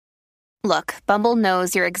Look, Bumble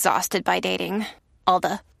knows you're exhausted by dating. All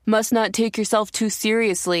the must not take yourself too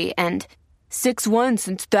seriously and 6'1"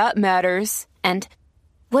 since that matters. And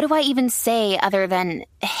what do I even say other than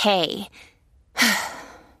hey?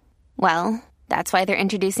 Well, that's why they're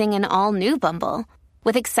introducing an all-new Bumble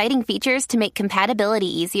with exciting features to make compatibility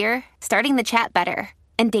easier, starting the chat better,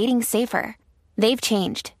 and dating safer. They've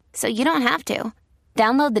changed, so you don't have to.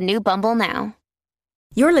 Download the new Bumble now.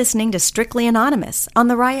 You're listening to Strictly Anonymous on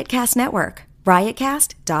the Riotcast Network,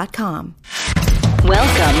 riotcast.com.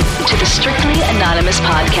 Welcome to the Strictly Anonymous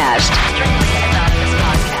podcast. Strictly Anonymous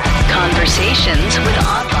podcast. Conversations with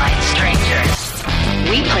online strangers.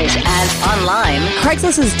 We place ads online.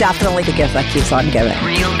 Craigslist is definitely the gift that keeps on giving.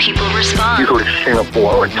 Real people respond. You go to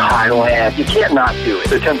Singapore or Thailand, you can't not do it.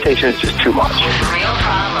 The temptation is just too much. With real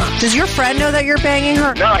problems. Does your friend know that you're banging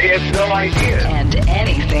her? No, he has no idea. And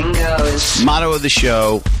anything goes. Motto of the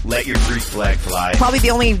show, let your Greek flag fly. Probably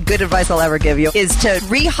the only good advice I'll ever give you is to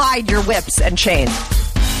re-hide your whips and chains.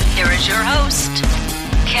 Here is your host,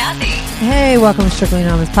 Kathy. Hey, welcome to Strictly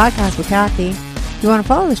Anonymous Podcast with Kathy. If you want to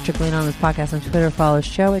follow the Strictly Anonymous Podcast on Twitter, follow the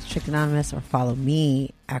show at Strictly Anonymous, or follow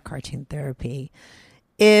me at Cartoon Therapy.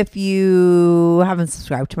 If you haven't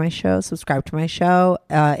subscribed to my show, subscribe to my show.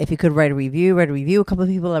 If you could write a review. A couple of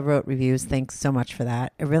people have wrote reviews. Thanks so much for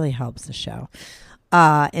that. It really helps the show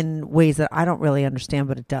in ways that I don't really understand,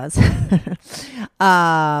 but it does.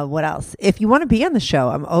 What else? If you want to be on the show,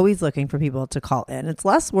 I'm always looking for people to call in. It's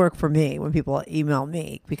less work for me when people email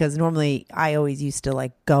me, because normally I always used to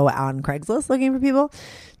like go on Craigslist looking for people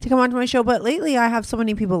to come onto my show. But lately I have so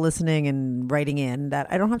many people listening and writing in that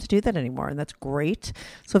I don't have to do that anymore. And that's great.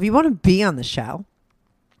 So if you want to be on the show,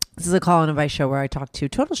 this is a call and advice show where I talk to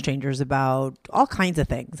total strangers about all kinds of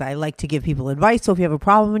things. I like to give people advice. So if you have a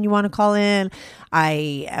problem and you want to call in,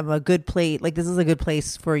 I am a good place. Like, this is a good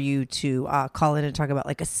place for you to call in and talk about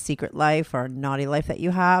like a secret life or a naughty life that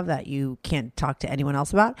you have that you can't talk to anyone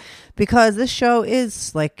else about, because this show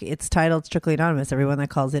is like, it's titled Strictly Anonymous. Everyone that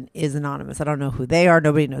calls in is anonymous. I don't know who they are.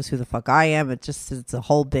 Nobody knows who the fuck I am. It's a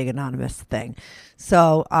whole big anonymous thing.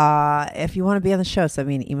 So if you want to be on the show, send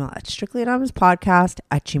me an email at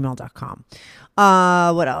strictlyanonymouspodcast@gmail.com.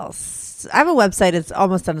 What else? I have a website. It's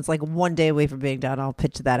almost done. It's like one day away from being done. I'll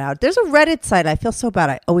pitch that out. There's a Reddit site. I feel so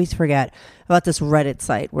bad. I always forget about this Reddit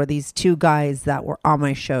site where these two guys that were on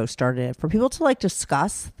my show started it for people to like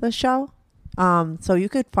discuss the show. So you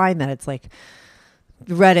could find that. It's like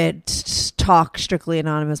Reddit talk Strictly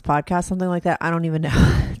Anonymous podcast, something like that. I don't even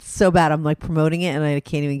know. It's so bad. I'm like promoting it and I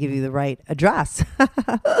can't even give you the right address.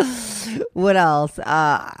 What else?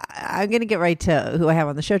 I'm going to get right to who I have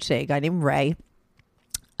on the show today. A guy named Ray,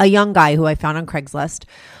 a young guy who I found on Craigslist,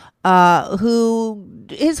 who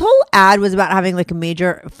his whole ad was about having like a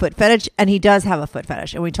major foot fetish, and he does have a foot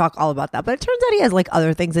fetish, and we talk all about that. But it turns out he has like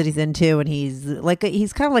other things that he's into, and he's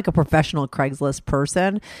kind of like a professional Craigslist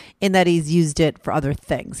person in that he's used it for other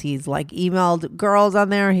things. He's like emailed girls on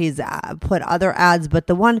there. He's put other ads, but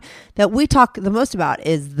the one that we talk the most about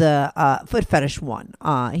is the foot fetish one.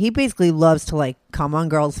 He basically loves to like come on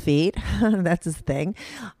girls' feet. That's his thing.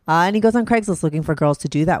 And he goes on Craigslist looking for girls to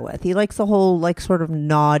do that with. He likes the whole like sort of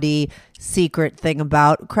naughty secret thing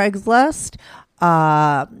about Craigslist.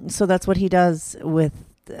 So that's what he does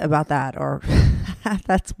about that, or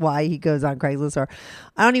that's why he goes on Craigslist. Or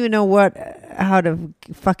I don't even know how to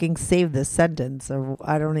fucking save this sentence, or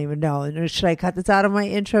I don't even know. Should I cut this out of my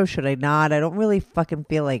intro? Should I not? I don't really fucking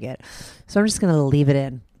feel like it. So I'm just going to leave it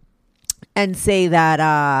in and say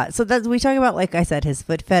that, so that we talk about, like I said, his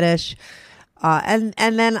foot fetish, and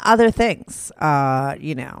then other things,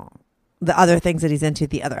 the other things that he's into,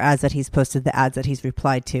 the other ads that he's posted, the ads that he's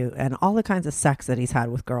replied to, and all the kinds of sex that he's had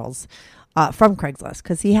with girls from Craigslist,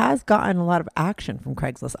 because he has gotten a lot of action from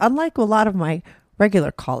Craigslist. Unlike a lot of my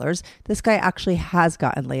regular callers, this guy actually has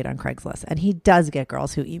gotten laid on Craigslist, and he does get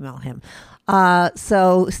girls who email him.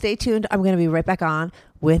 So stay tuned. I'm going to be right back on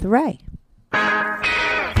with Ray.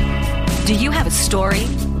 Do you have a story,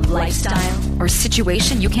 lifestyle, or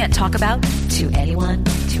situation you can't talk about to anyone?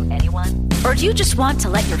 Or do you just want to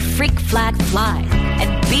let your freak flag fly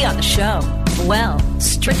and be on the show? Well,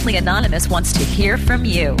 Strictly Anonymous wants to hear from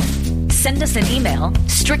you. Send us an email,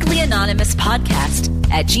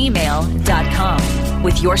 strictlyanonymouspodcast@gmail.com,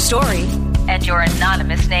 with your story and your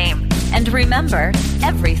anonymous name. And remember,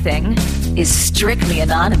 everything is strictly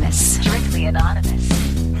anonymous. Strictly Anonymous.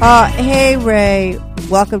 Hey, Ray.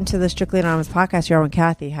 Welcome to the Strictly Anonymous podcast. You're on with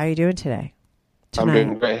Kathy. How are you doing today? I'm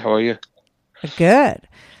doing great. How are you? Good.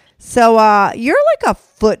 So you're like a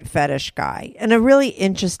foot fetish guy, and a really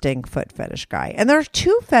interesting foot fetish guy. And there are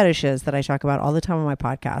two fetishes that I talk about all the time on my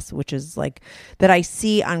podcast, which is like that I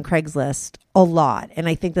see on Craigslist a lot. And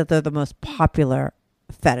I think that they're the most popular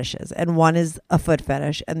fetishes. And one is a foot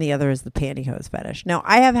fetish and the other is the pantyhose fetish. Now,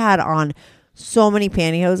 I have had on so many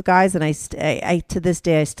pantyhose guys, and I to this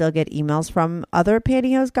day, I still get emails from other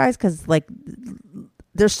pantyhose guys because like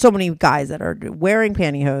there's so many guys that are wearing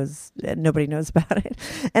pantyhose and nobody knows about it.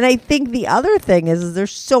 And I think the other thing is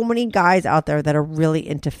there's so many guys out there that are really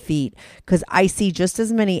into feet, because I see just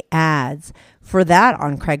as many ads for that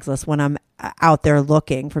on Craigslist when I'm out there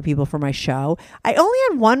looking for people for my show. I only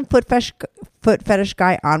had one foot fetish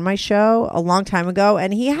guy on my show a long time ago,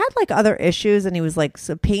 and he had like other issues and he was like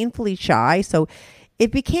so painfully shy. So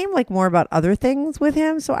it became like more about other things with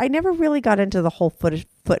him. So I never really got into the whole foot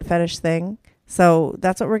fetish thing. So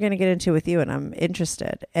that's what we're going to get into with you, and I'm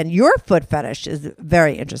interested. And your foot fetish is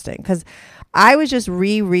very interesting, because I was just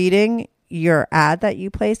rereading your ad that you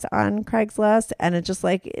placed on Craigslist, and it's just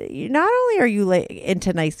like, not only are you like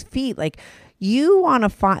into nice feet, like you want to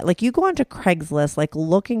find, like you go onto Craigslist like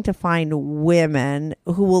looking to find women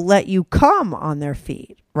who will let you come on their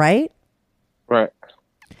feet, right? Right.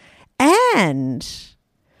 And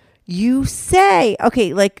you say,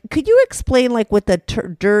 okay, like, could you explain like what the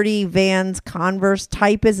Dirty Vans Converse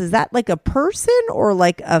type is? Is that like a person or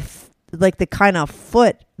like like the kind of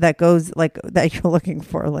foot that goes like that you're looking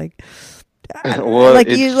for? Like, well, like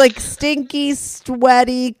you like stinky,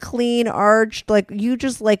 sweaty, clean, arched, like you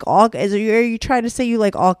just like all, are you trying to say you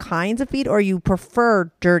like all kinds of feet, or you prefer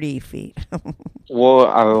dirty feet?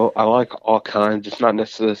 Well, I like all kinds. It's not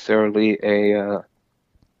necessarily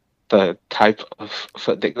the type of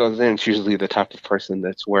foot that goes in. It's usually the type of person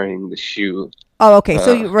that's wearing the shoe. Oh, okay.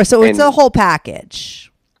 So it's a whole package.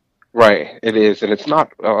 Right. It is. And it's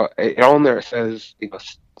not, on there it says,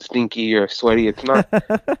 stinky or sweaty. It's not,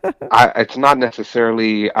 it's not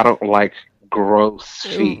necessarily, I don't like gross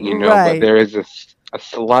feet, right. But there is a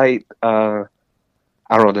slight, I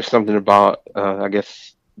don't know, there's something about, I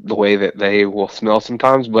guess, the way that they will smell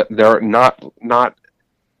sometimes, but they're not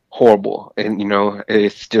horrible, and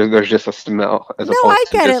there's just a smell. I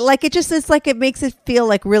get it. Like it's like it makes it feel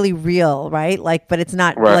like really real, right? Like, but it's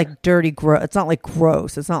not like dirty, gross. It's not like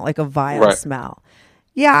gross. It's not like a vile smell.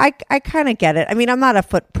 Yeah, I kind of get it. I mean, I'm not a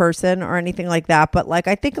foot person or anything like that, but like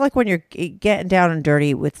I think like when you're getting down and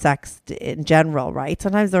dirty with sex in general, right?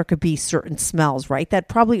 Sometimes there could be certain smells, right, that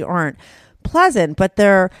probably aren't pleasant, but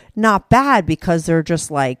they're not bad because they're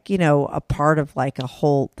just like, a part of like a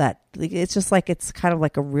whole, that it's just like, it's kind of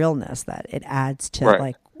like a realness that it adds to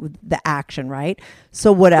like the action, right?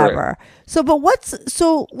 So whatever. Right.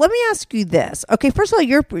 So let me ask you this. Okay, first of all,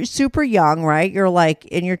 you're super young, right? You're like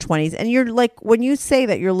in your 20s, and you're like, when you say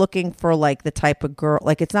that you're looking for like the type of girl,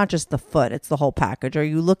 like it's not just the foot, it's the whole package. Are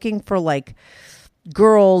you looking for like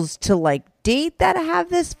girls to like date that have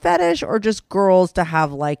this fetish, or just girls to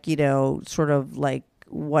have like, sort of like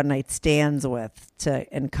one night stands with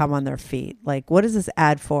and come on their feet? Like, what is this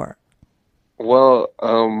ad for? Well,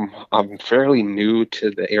 I'm fairly new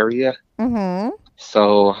to the area. Mm-hmm.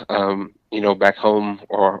 So, back home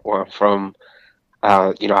or I'm from,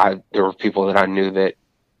 there were people that I knew that,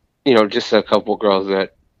 just a couple girls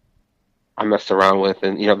that I messed around with,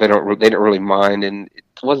 and, they didn't really mind. And it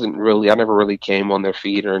wasn't really, I never really came on their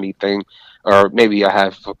feet or anything, or maybe I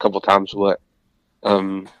have a couple times, but,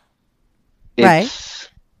 it's,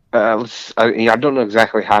 I don't know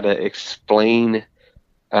exactly how to explain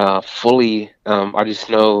fully. I just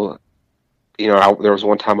know, there was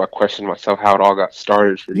one time I questioned myself how it all got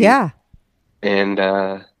started for me. Yeah. And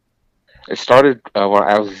it started when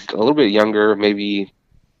I was a little bit younger, maybe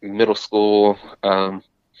middle school.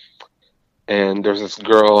 And there's this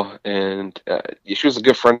girl, and she was a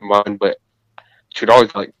good friend of mine, but she would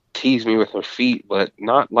always like tease me with her feet, but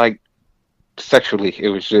not like sexually. It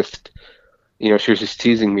was just, she was just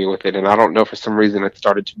teasing me with it. And I don't know, for some reason it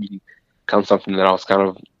started to become something that I was kind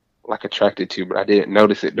of like attracted to, but I didn't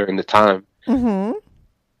notice it during the time. Mm-hmm.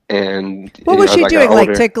 And what was she doing?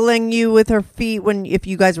 Like tickling you with her feet if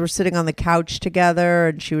you guys were sitting on the couch together,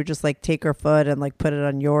 and she would just like take her foot and like put it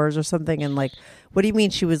on yours or something? And like, what do you mean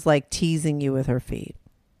she was like teasing you with her feet?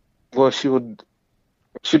 Well,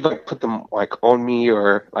 she'd like put them like on me,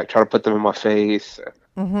 or like try to put them in my face.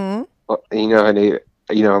 Mm-hmm.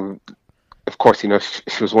 And of course, she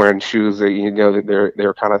was wearing shoes that,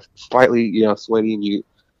 they're kind of slightly, sweaty,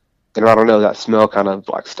 and I don't know, that smell kind of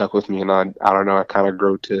like stuck with me, and I don't know, I kind of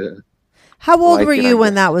grew to. How old were you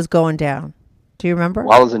when that was going down? Do you remember?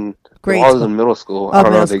 Well, I was in middle school. I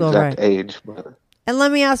don't know the exact age, but. And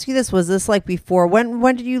let me ask you this: was this like before? When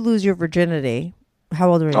did you lose your virginity?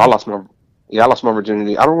 How old were you? I lost my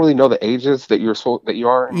virginity. I don't really know the ages that you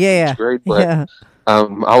are in Yeah. each grade, but Yeah.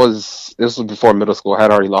 this was before middle school. I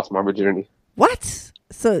had already lost my virginity. What?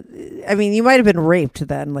 So, I mean, you might have been raped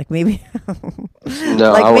then. Like maybe. No, like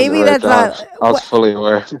I wasn't maybe raped. that's not. I was fully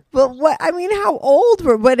aware. But what I mean, how old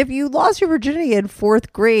were? But if you lost your virginity in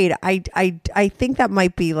 4th grade, I think that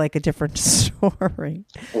might be like a different story.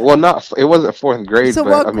 Well, it wasn't 4th grade, So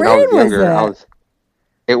but what I mean, I grade was younger. was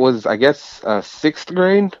It was, I guess, 6th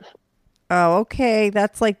grade. Oh, okay.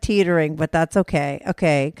 That's like teetering, but that's okay.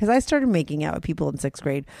 Okay, because I started making out with people in 6th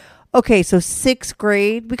grade. Okay, so 6th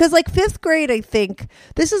grade, because like 5th grade, I think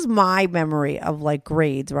this is my memory of like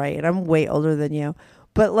grades, right? And I'm way older than you,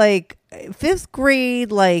 but like 5th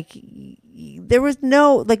grade, like there was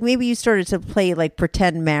no, like maybe you started to play like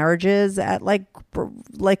pretend marriages at like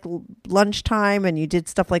lunchtime and you did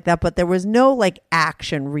stuff like that, but there was no like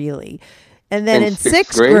action really. And then in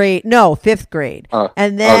 6th grade, no, 5th grade.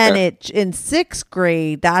 And then in 6th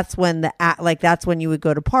grade, that's when that's when you would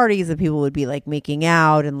go to parties and people would be like making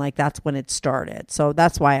out and like that's when it started. So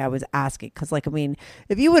that's why I was asking. Cause like, I mean,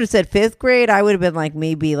 if you would have said 5th grade, I would have been like,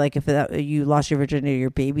 maybe like if you lost your virginity to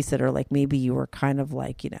your babysitter, like maybe you were kind of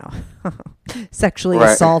like, you know, sexually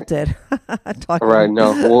assaulted. Right.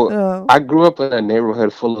 No. Well, I grew up in a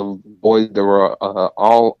neighborhood full of boys that were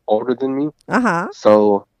all older than me.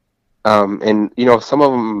 So, and you know, some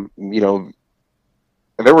of them, you know,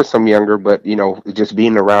 there were some younger, but you know, just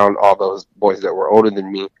being around all those boys that were older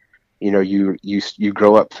than me, you know, you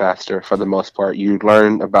grow up faster for the most part. You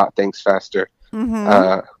learn about things faster.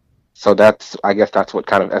 So I guess that's what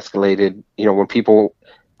kind of escalated. You know, when people,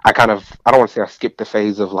 I don't want to say I skipped the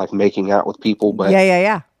phase of like making out with people, but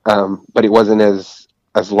but it wasn't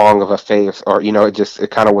as long of a phase, or you know,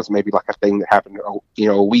 it kind of was maybe like a thing that happened, you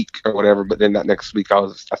know, a week or whatever. But then that next week, I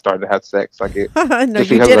started to have sex. Like it, no,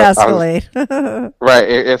 you did escalate. Right,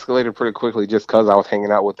 it escalated pretty quickly just because I was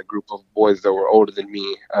hanging out with a group of boys that were older than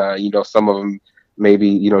me. You know, some of them maybe,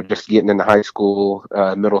 you know, just getting into high school,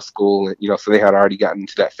 middle school, you know, so they had already gotten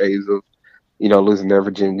into that phase of, you know, losing their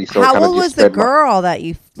virginity. So how old was the girl that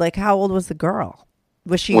you like? How old was the girl?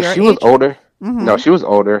 Was she? Well, your she age? was older. No, she was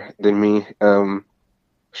older than me.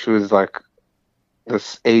 She was like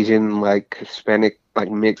this Asian, like Hispanic, like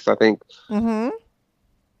mix, I think. And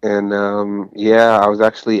I was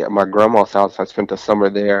actually at my grandma's house. I spent the summer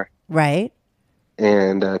there. Right.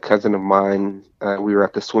 And a cousin of mine, we were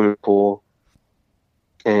at the swimming pool,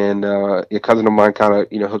 and a cousin of mine kind of,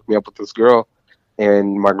 you know, hooked me up with this girl.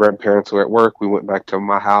 And my grandparents were at work. We went back to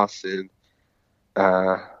my house, and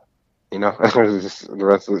you know, just the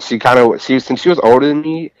rest of it. Since she was older than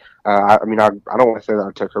me. I mean, I don't want to say that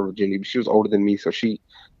I took her virginity, but she was older than me, so she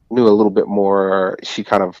knew a little bit more. She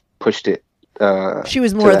kind of pushed it. She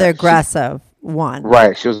was more the aggressive one.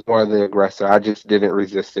 Right. She was more the aggressor. I just didn't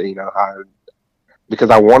resist it, you know,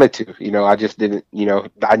 because I wanted to, you know, I just didn't, you know,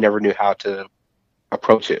 I never knew how to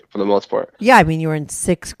approach it for the most part. Yeah. I mean, you were in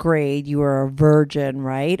 6th grade. You were a virgin,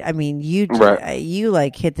 right? I mean, you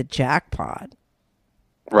like hit the jackpot.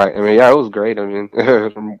 Right. I mean, yeah, it was great. I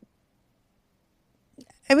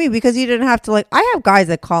mean, because you didn't have to like, I have guys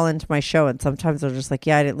that call into my show and sometimes they're just like,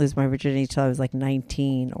 yeah, I didn't lose my virginity until I was like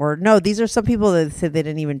 19. Or no, these are some people that said they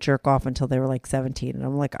didn't even jerk off until they were like 17. And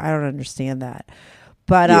I'm like, I don't understand that.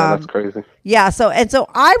 But yeah, that's crazy. Yeah, so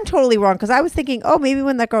I'm totally wrong because I was thinking, oh, maybe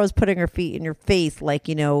when that girl was putting her feet in your face, like,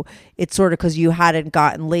 you know, it's sort of because you hadn't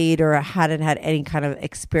gotten laid or hadn't had any kind of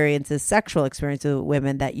sexual experiences with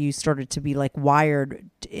women, that you started to be like wired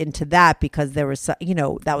into that because there was, you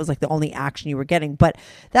know, that was like the only action you were getting. But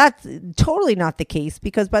that's totally not the case,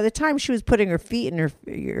 because by the time she was putting her feet in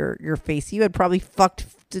your face, you had probably fucked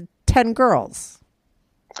 10 girls.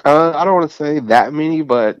 I don't want to say that many,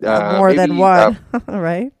 but more than one,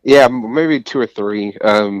 right? Yeah, maybe 2 or 3.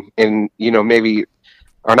 And you know, maybe,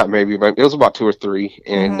 or not maybe, but it was about 2 or 3.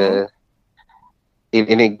 And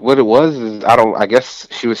what it was is, I guess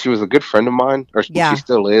she was a good friend of mine, or she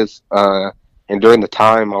still is. And during the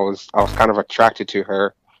time, I was kind of attracted to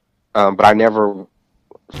her, but I never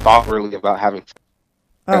thought really about having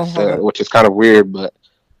sex, which is kind of weird, but.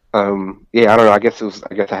 I don't know. I guess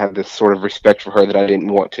I had this sort of respect for her that I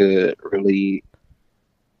didn't want to really,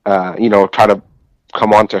 you know, try to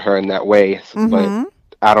come on to her in that way. But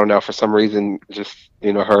I don't know, for some reason, just,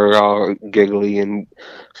 you know, her all giggly and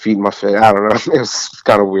feeding my face. I don't know. It was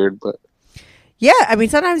kind of weird, but. Yeah, I mean,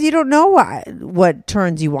 sometimes you don't know what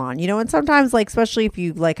turns you on, you know, and sometimes, like, especially if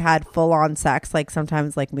you like had full on sex, like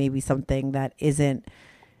sometimes like maybe something that isn't.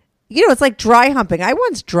 You know, it's like dry humping. I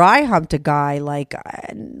once dry humped a guy like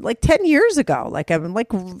 10 years ago. Like, I'm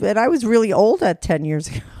like, and I was really old at 10 years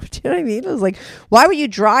ago too. you know what I mean? It was like, why would you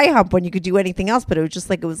dry hump when you could do anything else? But it was just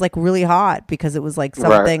like, it was like really hot because it was like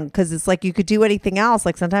something, because it's like you could do anything else.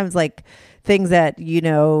 Like sometimes like things that, you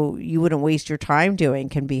know, you wouldn't waste your time doing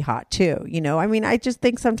can be hot too. You know, I mean, I just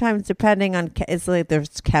think sometimes depending on, it's like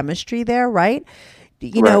there's chemistry there, right?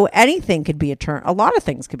 You know, anything could be a turn. A lot of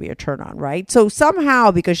things could be a turn on, right? So somehow,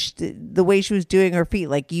 because the way she was doing her feet,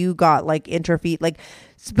 like you got like into her feet, like,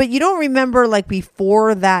 but you don't remember like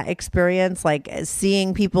before that experience, like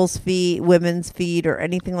seeing people's feet, women's feet, or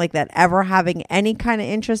anything like that, ever having any kind of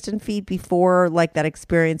interest in feet before like that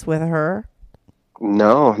experience with her?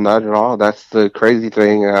 No, not at all. That's the crazy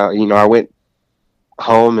thing. You know, I went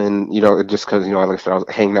home and, you know, just because, you know, like I said, I was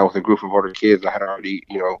hanging out with a group of older kids. I had already,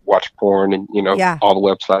 you know, watched porn and, you know, all the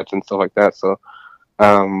websites and stuff like that. So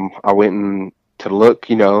I went and to look,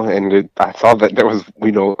 you know, and I saw that there was,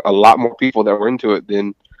 you know, a lot more people that were into it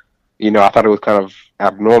than, you know, I thought it was kind of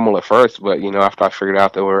abnormal at first, but, you know, after I figured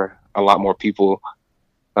out there were a lot more people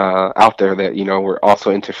out there that, you know, were also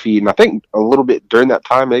into feet. And I think a little bit during that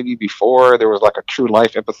time, maybe before, there was like a True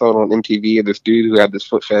Life episode on MTV of this dude who had this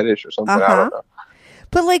foot fetish or something. I don't know.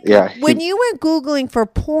 But like when you went Googling for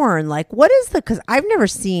porn, like what is because I've never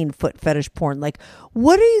seen foot fetish porn. Like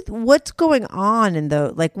what's going on in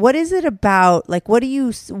the, like, what is it about? Like, what do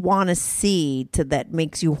you want to see that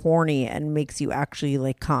makes you horny and makes you actually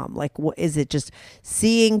like come? Like, what is it, just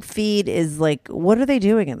seeing feet? Is like, what are they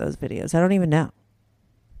doing in those videos? I don't even know.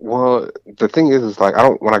 Well, the thing is like,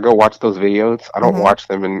 when I go watch those videos, I don't watch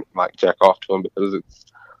them and like jack off to them, because it's,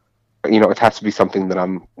 you know, it has to be something that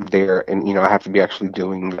I'm there and, you know, I have to be actually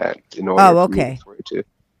doing that in order for it to.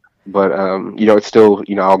 But, you know, it's still,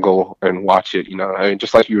 you know, I'll go and watch it, you know, I mean,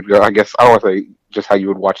 just like you would go, I guess, I don't want to say just how you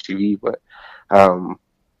would watch TV, but,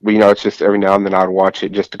 you know, it's just every now and then I'd watch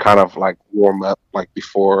it just to kind of like warm up, like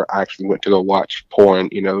before I actually went to go watch porn,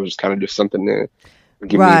 you know, just kind of just something to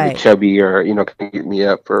give me the chubby or, you know, get me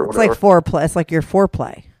up or whatever. It's like foreplay. It's like your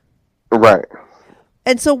foreplay. Right.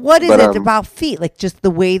 And so what is it about feet? Like just the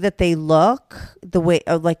way that they look, the way,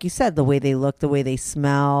 like you said, the way they look, the way they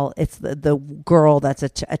smell. It's the girl that's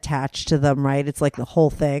attached to them, right? It's like the whole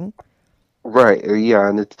thing. Right. Yeah.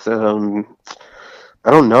 And it's, I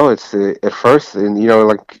don't know. It's at first, and, you know,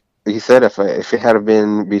 like you said, if it had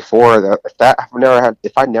been before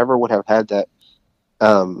if I never would have had that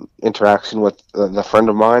interaction with the friend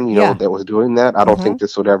of mine, you know, that was doing that, I don't think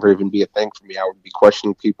this would ever even be a thing for me. I would be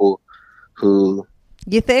questioning people who,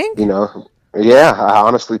 you think? You know, yeah, I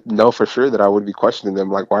honestly know for sure that I would be questioning them.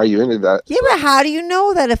 Like, why are you into that? Yeah, but how do you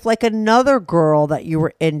know that if like another girl that you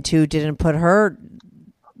were into didn't put her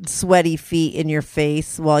sweaty feet in your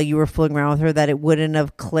face while you were fooling around with her, that it wouldn't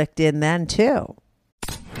have clicked in then too?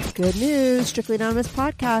 Good news. Strictly Anonymous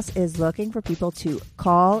Podcast is looking for people to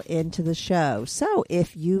call into the show. So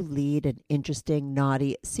if you lead an interesting,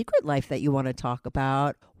 naughty secret life that you want to talk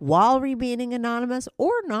about while remaining anonymous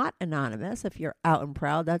or not anonymous, if you're out and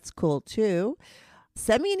proud, that's cool too.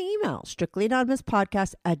 Send me an email,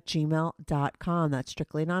 strictlyanonymouspodcast@gmail.com. That's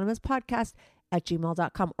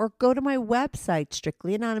strictlyanonymouspodcast@gmail.com. Or go to my website,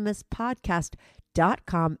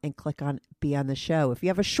 strictlyanonymouspodcast.com, and click on Be on the Show. If you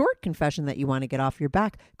have a short confession that you want to get off your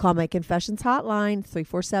back, call my confessions hotline,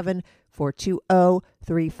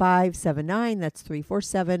 347-420-3579. That's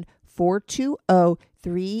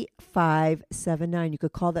 347-420-3579. You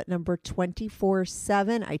could call that number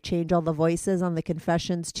 24/7. I change all the voices on the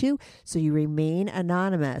confessions too, so you remain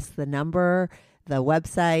anonymous. The number, the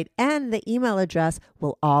website, and the email address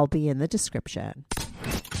will all be in the description.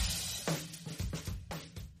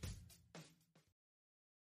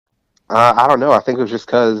 I don't know. I think it was just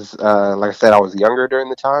because, like I said, I was younger during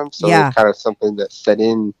the time, so it's kind of something that set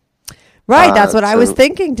in. Right, that's what I was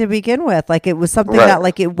thinking to begin with. Like it was something that,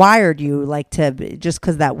 like, it wired you, like, to just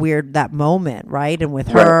because that moment, right? And with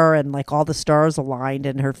her, and like all the stars aligned,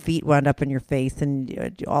 and her feet wound up in your face,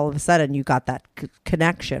 and all of a sudden you got that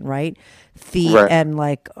connection, right? Feet and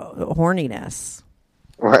like horniness.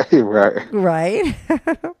 Right.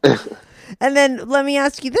 And then let me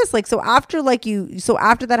ask you this, like, so after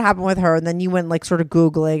that happened with her, and then you went like sort of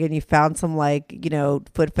Googling and you found some like, you know,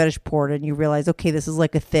 foot fetish porn, and you realized, okay, this is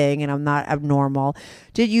like a thing and I'm not abnormal.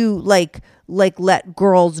 Did you like let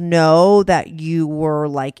girls know that you were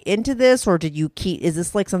like into this, or is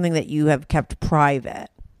this like something that you have kept private?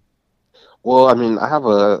 Well, I mean, I have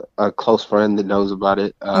a close friend that knows about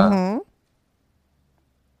it.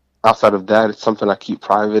 Outside of that, it's something I keep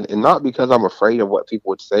private, and not because I'm afraid of what people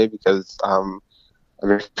would say, because I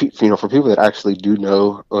mean, you know, for people that actually do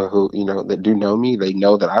know, who, you know, that do know me, they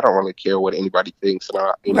know that I don't really care what anybody thinks, and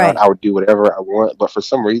I would do whatever I want. But for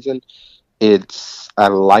some reason, I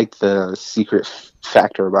like the secret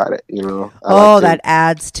factor about it. You know. That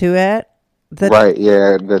adds to it. Right.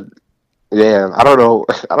 Yeah. Yeah. I don't know.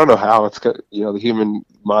 I don't know how it's. You know, the human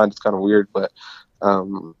mind is kind of weird, but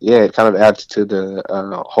yeah, it kind of adds to the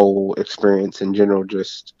whole experience in general.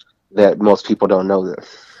 Just that most people don't know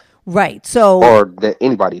this. Right. So, or that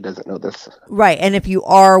anybody doesn't know this. Right. And if you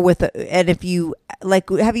are and if you like,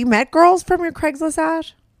 have you met girls from your Craigslist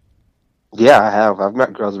ad? Yeah, I have. I've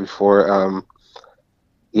met girls before.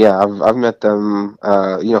 Yeah, I've met them.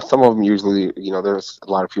 You know, some of them usually, you know, there's a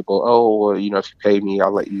lot of people. Oh, well, you know, if you pay me,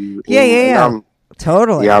 I'll let you. Yeah.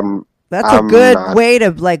 Totally. Yeah, that's a good way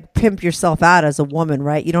to like pimp yourself out as a woman,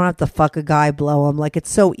 right? You don't have to fuck a guy, blow him. Like,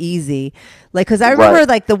 it's so easy. Like, because I remember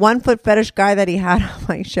like the 1 foot fetish guy that he had on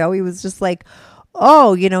my show, he was just like,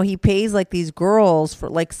 oh, you know, he pays like these girls for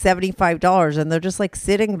like $75 and they're just like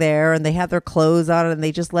sitting there and they have their clothes on and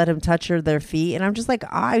they just let him touch their feet. And I'm just like,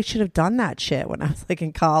 I should have done that shit when I was like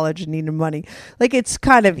in college and needed money. Like, it's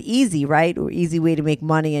kind of easy, right? Easy way to make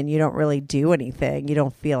money, and you don't really do anything. You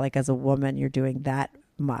don't feel like as a woman you're doing that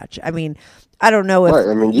much. I mean, I don't know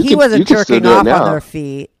if he wasn't jerking off on their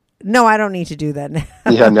feet. No, I don't need to do that now.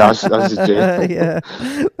 Yeah, no, I was just joking. Yeah.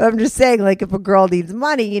 I'm just saying, like, if a girl needs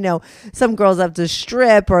money, you know, some girls have to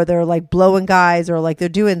strip, or they're like blowing guys, or like they're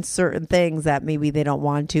doing certain things that maybe they don't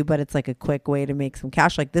want to, but it's like a quick way to make some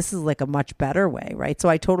cash. Like, this is like a much better way, right? So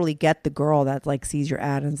I totally get the girl that like sees your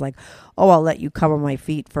ad and is like, oh, I'll let you come on my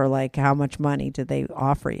feet for like, how much money did they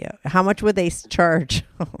offer you? How much would they charge?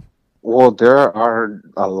 Well, there are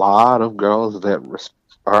a lot of girls that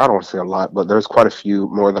or I don't want to say a lot, but there's quite a few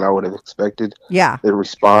more than I would have expected. Yeah. They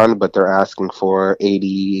respond, but they're asking for 80,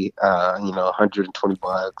 you know,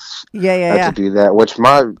 $120. Yeah. To do that, which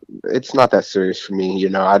it's not that serious for me. You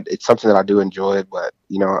know, it's something that I do enjoy, but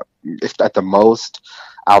you know, if at the most,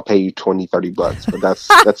 I'll pay you $20, $30, but that's,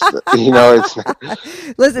 you know, it's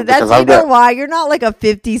listen, that's, you know why you're not like a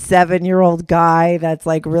 57-year-old guy that's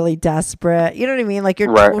like really desperate. You know what I mean? Like,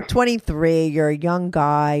 you're 23, you're a young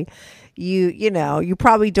guy. You know, you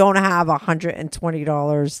probably don't have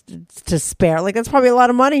 $120 to spare. Like, that's probably a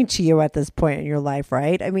lot of money to you at this point in your life,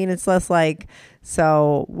 right? I mean, it's less like,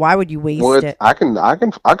 so why would you waste it? I can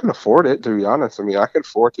afford it, to be honest. I mean, I can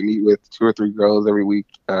afford to meet with 2 or 3 girls every week.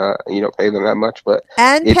 You know, pay them that much, but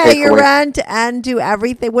pay your rent and do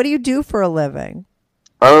everything. What do you do for a living?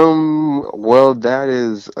 Well, that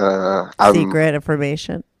is secret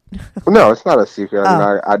information. No, it's not a secret.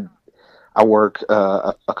 I mean, I work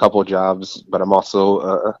a couple of jobs, but I'm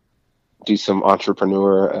also do some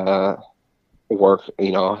entrepreneur work,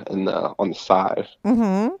 you know, on the side.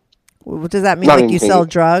 Mm-hmm. Does that mean not like anything, you sell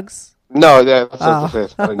drugs? No, that's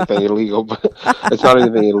it's not anything illegal, but it's not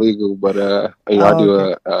anything illegal. But you know, I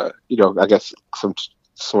do you know, I guess some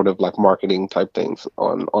sort of like marketing type things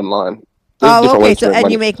online. Okay. So,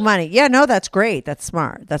 and you make money. Yeah, no, that's great. That's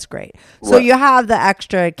smart. That's great. So you have the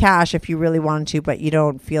extra cash if you really want to, but you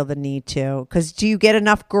don't feel the need to. Because do you get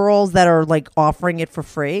enough girls that are like offering it for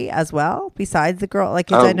free as well, besides the girl?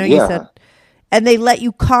 Like, I know you said, and they let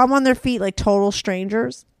you come on their feet like total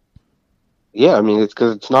strangers. Yeah, I mean, it's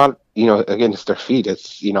because it's not, you know, again, it's their feet.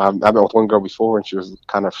 It's, you know, I've met with one girl before and she was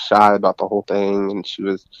kind of shy about the whole thing, and she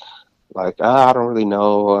was like, I don't really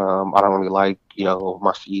know. I don't really like, you know,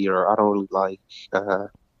 my feet, or I don't really like,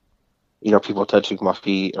 you know, people touching my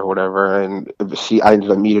feet or whatever. And I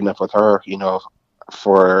ended up meeting up with her, you know,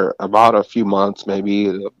 for about a few months,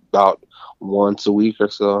 maybe about once a week or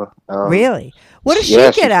so. Really? What does she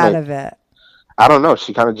get out of it? I don't know.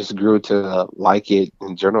 She kind of just grew to like it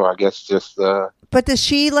in general, I guess. Just but does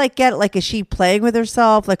she like get like, is she playing with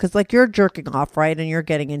herself? Like, because like you're jerking off, right? And you're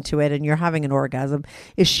getting into it and you're having an orgasm.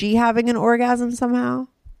 Is she having an orgasm somehow?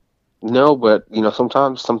 No, but you know,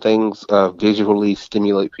 sometimes some things visually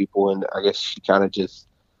stimulate people, and I guess she kind of just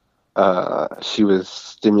she was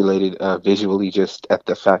stimulated visually just at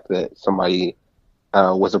the fact that somebody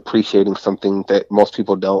was appreciating something that most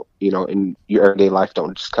people don't, you know, in your everyday life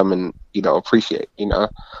don't just come and, you know, appreciate, you know.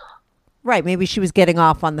 Right. Maybe she was getting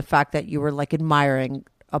off on the fact that you were like admiring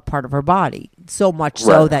a part of her body so much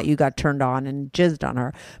so that you got turned on and jizzed on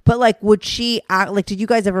her. But like, would she act like, did you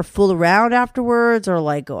guys ever fool around afterwards? Or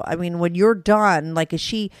like, I mean, when you're done, like,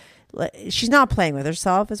 she's not playing with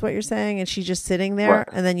herself is what you're saying, and she's just sitting there, right.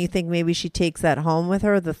 And then you think maybe she takes that home with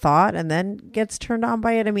her, the thought, and then gets turned on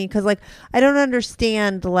by it. I mean, because like, I don't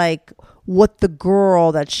understand like what the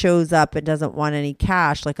girl that shows up and doesn't want any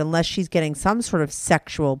cash, like, unless she's getting some sort of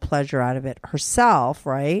sexual pleasure out of it herself,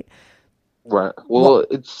 right? Right. Well,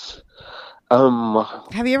 it's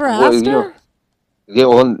have you ever asked her? Yeah.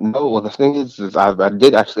 Well, no. Well, the thing is I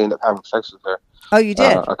did actually end up having sex with her. Oh, you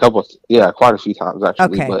did? quite a few times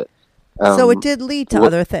actually. Okay. But So it did lead to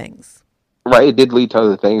other things. Right, it did lead to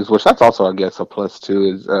other things, which that's also, I guess, a plus too.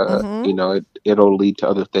 Is it'll lead to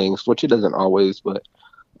other things, which it doesn't always, but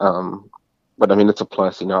I mean, it's a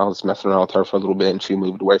plus. I was messing around with her for a little bit, and she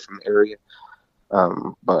moved away from the area.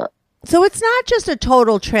 But so it's not just a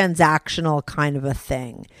total transactional kind of a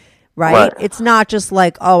thing, right? It's not just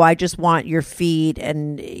like, oh, I just want your feet,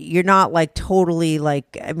 and you're not like totally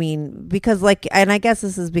like, I mean, because like, and I guess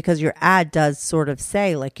this is because your ad does sort of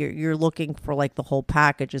say like you're looking for like the whole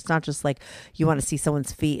package. It's not just like you want to see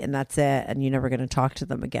someone's feet and that's it, and you're never going to talk to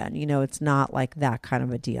them again. It's not like that kind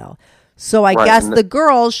of a deal. So I guess the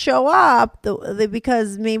girls show up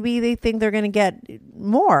because maybe they think they're going to get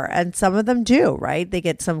more. And some of them do, right? They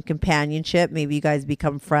get some companionship. Maybe you guys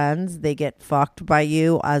become friends. They get fucked by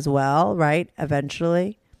you as well, right?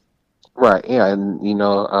 Eventually. Right. Yeah. And,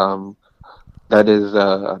 that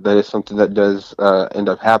is something that does end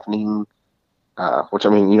up happening, which, I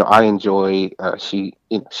mean, I enjoy. She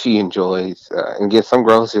enjoys. And again, some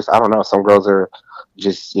girls just, I don't know, some girls are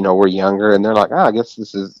just, we're younger and they're like, I guess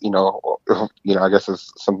this is, I guess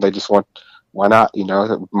it's something they just want. Why not?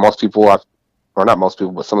 Most people, or not most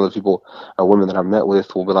people, but some of the people, women that I've met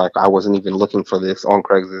with will be like, I wasn't even looking for this on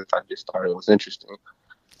Craigslist. I just thought it was interesting.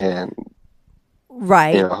 And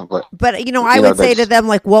right. But I would say to them,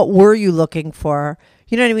 like, what were you looking for?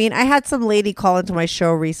 You know what I mean? I had some lady call into my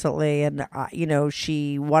show recently and,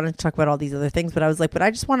 she wanted to talk about all these other things, but I was like, but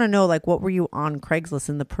I just want to know, like, what were you on Craigslist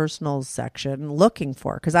in the personals section looking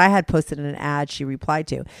for? Because I had posted an ad she replied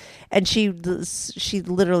to, and she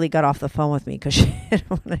literally got off the phone with me because she didn't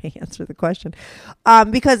want to answer the question.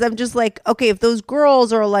 Because I'm just like, okay, if those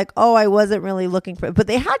girls are like, oh, I wasn't really looking for, but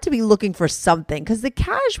they had to be looking for something, because the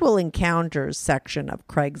casual encounters section of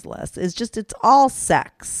Craigslist is just, it's all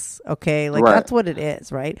sex. Okay. Like that's what it is.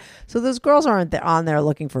 Right. So those girls aren't on there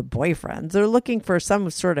looking for boyfriends. They're looking for some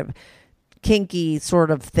sort of kinky sort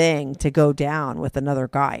of thing to go down with another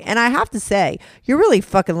guy. And I have to say, you're really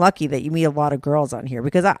fucking lucky that you meet a lot of girls on here,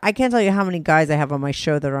 because I can't tell you how many guys I have on my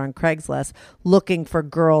show that are on Craigslist looking for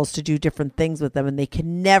girls to do different things with them, and they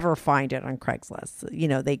can never find it on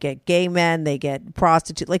Craigslist. They get gay men, they get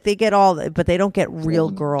prostitutes, like they get all, but they don't get real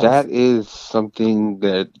girls. That is something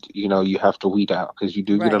that, you have to weed out, because you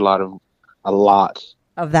do get a lot of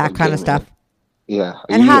that kind of stuff. Yeah,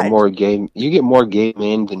 and you get more gay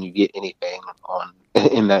men than you get anything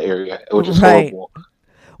in that area, which is horrible.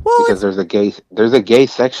 Well, because there's a gay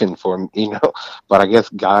section for but I guess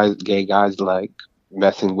gay guys like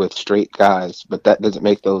messing with straight guys, but that doesn't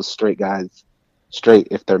make those straight guys straight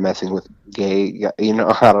if they're messing with gay. I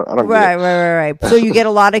don't. Right. So you get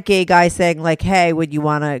a lot of gay guys saying like, "Hey, would you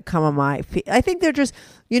want to come on my feet?" I think they're just.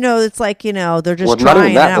 It's like, they're just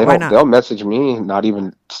trying it out. Why not? They'll message me, not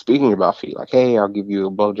even speaking about feet. Like, hey, I'll give you a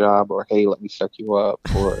blowjob, or hey, let me suck you up,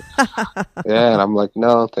 or yeah. And I'm like,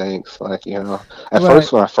 no, thanks. Like, at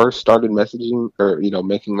first, when I first started messaging or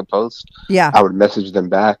making the post, I would message them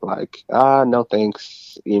back like, no,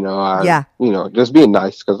 thanks. Just being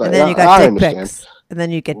nice, because then you got dick pics. And then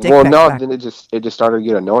you get dick pics. Well, no, then it just started to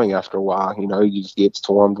get annoying after a while. You just get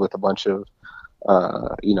swarmed with a bunch of.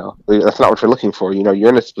 That's not what you're looking for. You're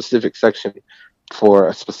in a specific section for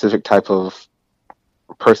a specific type of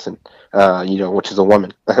person, which is a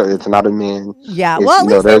woman. It's not a man. Yeah. Well, at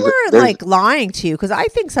least they weren't like lying to you, because I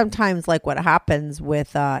think sometimes like what happens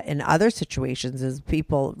with in other situations is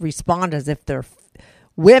people respond as if they're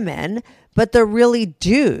women, but they're really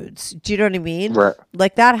dudes. Do you know what I mean? Right.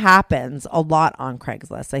 Like that happens a lot on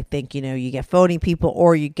Craigslist. I think, you get phony people,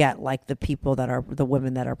 or you get like the people that are the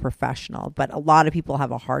women that are professional, but a lot of people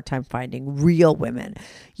have a hard time finding real women.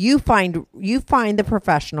 You find the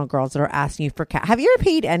professional girls that are asking you for cash. Have you ever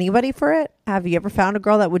paid anybody for it? Have you ever found a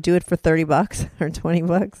girl that would do it for $30 or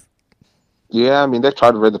 $20? Yeah. I mean, they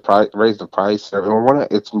try to raise the price.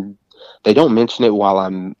 They don't mention it while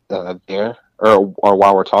I'm there. Or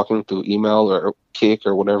while we're talking through email or Kik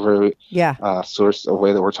or whatever source or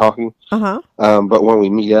way that we're talking. But when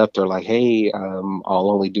we meet up, they're like, hey,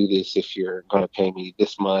 I'll only do this if you're going to pay me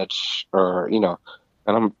this much, or, and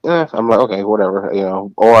I'm like, okay, whatever,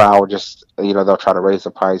 or I'll just, they'll try to raise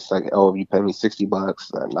the price, like, oh, if you pay me $60,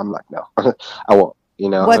 and I'm like, no, I won't,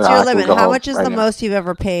 What's your limit? How much is the most you've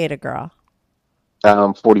ever paid a girl?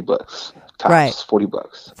 $40 tops, right. $40.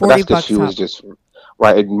 But that's because she was just...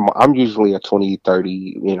 Right, I'm usually a 20,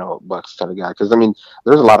 30, bucks kind of guy. Because, I mean,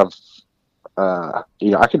 there's a lot of, I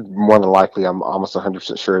could more than likely, I'm almost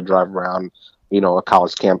 100% sure, drive around, a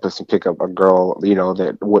college campus and pick up a girl,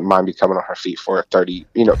 that wouldn't mind me coming on her feet for 30,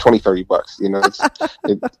 20, 30 bucks,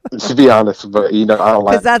 to be honest. But, I don't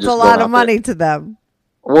like. Because that's a lot of money to them.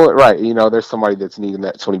 Well, right, there's somebody that's needing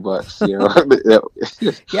that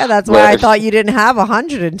 $20, Yeah, that's why I thought you didn't have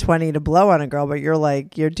 120 to blow on a girl, but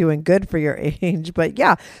you're doing good for your age. But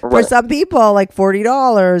yeah, for some people, like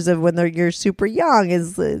 $40 when you're super young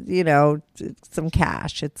is, some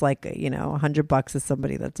cash. It's like, $100 is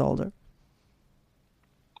somebody that's older.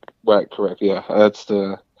 Right, correct. Yeah, but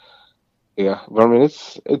I mean,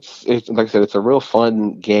 it's like I said, it's a real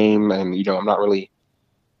fun game, and I'm not really.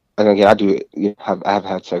 And again, I do have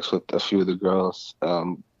had sex with a few of the girls,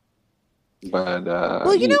 but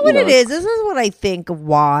well, you know what it is. This is what I think of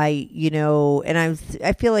why, and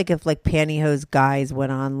I feel like if like pantyhose guys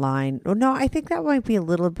went online, no, I think that might be a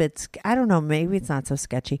little bit. I don't know. Maybe it's not so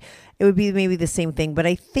sketchy. It would be maybe the same thing, but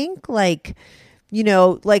I think like.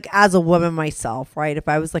 Like as a woman myself, right? If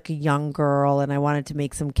I was like a young girl and I wanted to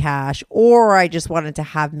make some cash, or I just wanted to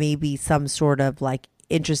have maybe some sort of like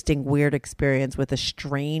interesting, weird experience with a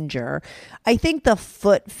stranger, I think the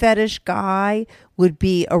foot fetish guy would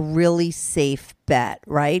be a really safe bet,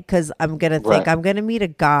 right? Because I'm going to think I'm going to meet a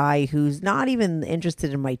guy who's not even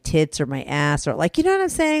interested in my tits or my ass or like, you know what I'm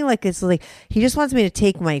saying? Like, it's like, he just wants me to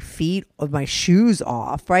take my feet or my shoes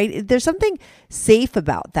off, right? There's something safe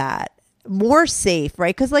about that. More safe,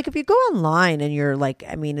 right? Because like if you go online and you're like,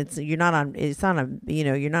 I mean, you're not on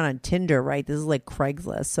Tinder, right? This is like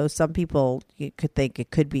Craigslist. So some people you could think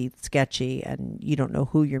it could be sketchy and you don't know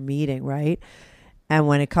who you're meeting, right? And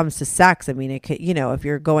when it comes to sex, I mean, it could, if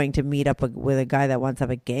you're going to meet up with a guy that wants to have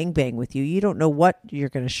a gangbang with you, you don't know what you're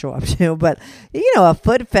going to show up to. But, a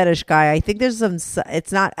foot fetish guy, I think there's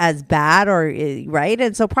it's not as bad right?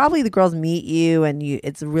 And so probably the girls meet you and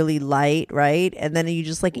it's really light, right? And then you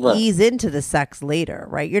just like ease into the sex later,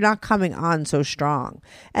 right? You're not coming on so strong.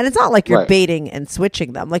 And it's not like you're baiting and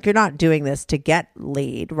switching them. Like you're not doing this to get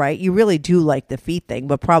laid, right? You really do like the feet thing,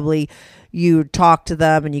 but probably you talk to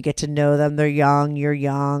them and you get to know them. They're young, you're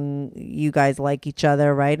young, you guys like each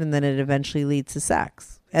other, right? And then it eventually leads to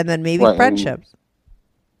sex and then maybe friendships.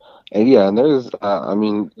 And there's, I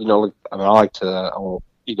like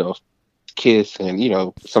to, kiss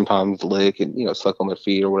and, sometimes lick and, suck on their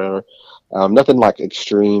feet or whatever. Nothing like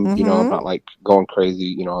extreme, I'm not like going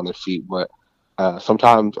crazy, on their feet, but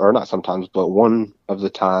sometimes, or not sometimes, but one of the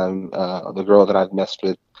time, the girl that I've messed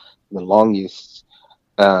with the longest,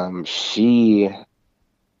 she,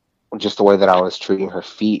 just the way that I was treating her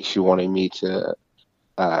feet, she wanted me to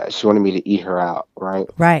eat her out, right?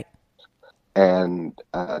 Right. And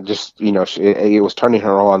just it was turning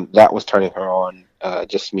her on. That was turning her on.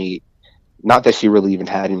 Just me, not that she really even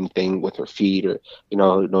had anything with her feet, or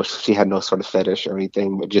no, she had no sort of fetish or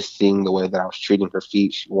anything, but just seeing the way that I was treating her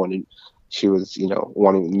feet, she was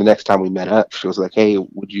wanting. The next time we met up, she was like, "Hey,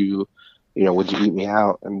 would you eat me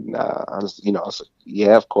out?" And I was like,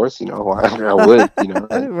 yeah, of course, I would,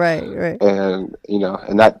 and, right. And,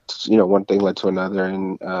 and that, one thing led to another.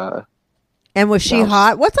 And was she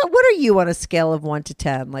hot? What are you on a scale of 1 to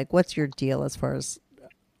 10? Like, what's your deal as far as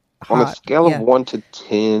hot? On a scale of 1 to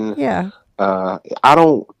 10, yeah. I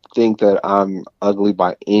don't think that I'm ugly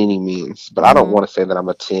by any means, but I don't want to say that I'm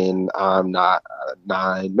a 10. I'm not a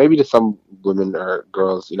 9. Maybe to some women or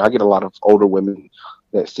girls, I get a lot of older women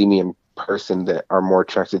that see me in person that are more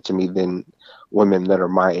attracted to me than women that are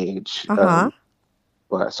my age.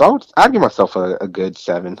 But so I'd give myself a good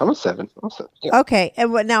 7. I'm a 7. Yeah. Okay.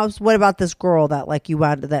 And what about this girl that like you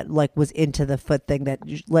wanted, that like was into the foot thing, that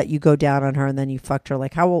let you go down on her and then you fucked her?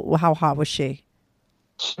 Like how hot was she?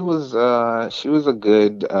 She was a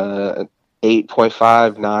good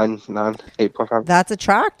 8.5, 9, 8.5. That's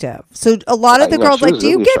attractive. So a lot of the girls, like, do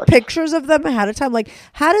you get attractive pictures of them ahead of time? Like,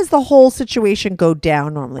 how does the whole situation go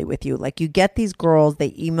down normally with you? Like, you get these girls,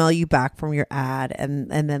 they email you back from your ad,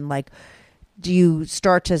 and then like, do you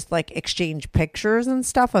start to like exchange pictures and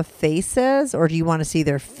stuff of faces, or do you want to see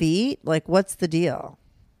their feet? Like, what's the deal?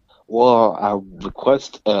 Well, I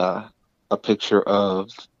request a picture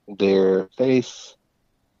of their face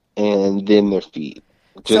and then their feet.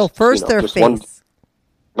 So first their face.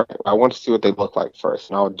 I want to see what they look like first,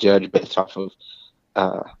 and I'll judge based off of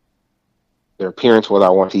their appearance whether I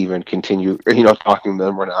want to even continue, talking to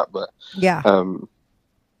them or not. But yeah.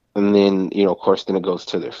 And then, of course, then it goes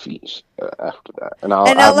to their feet after that. And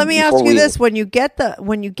now let me ask you this: when you get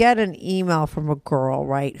an email from a girl,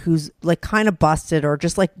 right, who's like kind of busted or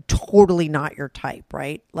just like totally not your type,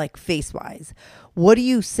 right, like face wise, what do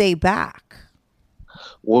you say back?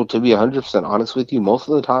 Well, to be 100% honest with you, most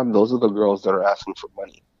of the time, those are the girls that are asking for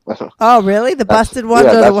money. Oh, really? The busted ones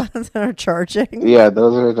are the ones that are charging? Yeah,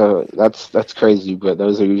 those are that's crazy, but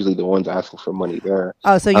those are usually the ones asking for money there.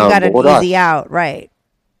 Oh, so you got an easy out, right?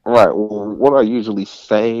 Right. Well, what I usually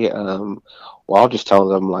say, well, I'll just tell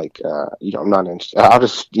them like, I'm not interested. I'll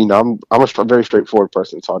just, I'm a very straightforward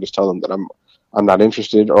person, so I'll just tell them that I'm not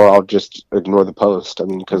interested, or I'll just ignore the post. I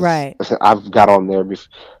mean, because Right. I've got on there,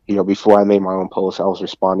 before I made my own post, I was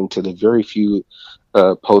responding to the very few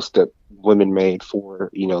posts that women made for,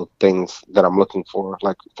 things that I'm looking for,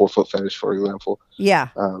 like 4-foot fetish, for example. Yeah.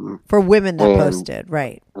 Um, For women that and posted,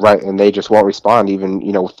 right. Right, and they just won't respond, even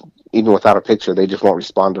without a picture, they just won't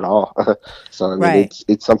respond at all. So I mean, Right.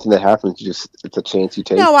 it's something that happens. It's a chance you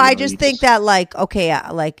take. No, I you just you think that like, okay,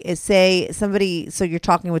 like say somebody, so you're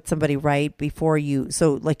talking with somebody, right? Before you,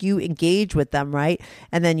 so like you engage with them, right?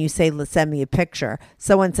 And then you say, let's send me a picture.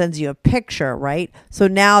 Someone sends you a picture, right? So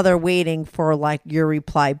now they're waiting for like your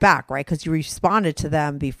reply back, right? Because you responded to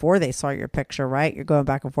them before they saw your picture, right? You're going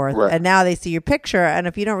back and forth. Right. And now they see your picture. And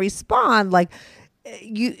if you don't respond, like,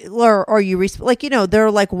 they're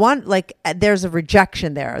like one, like there's a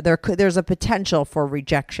rejection there's a potential for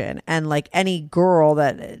rejection, and like any girl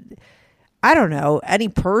that, I don't know, any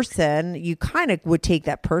person, you kind of would take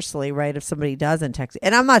that personally, right? If somebody doesn't text,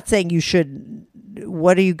 and I'm not saying you should.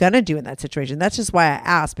 What are you gonna do in that situation? That's just why I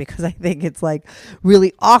asked, because I think it's like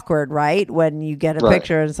really awkward, right? When you get a Right.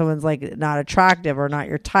 picture and someone's like not attractive or not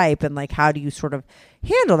your type, and like how do you sort of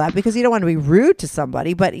handle that? Because you don't want to be rude to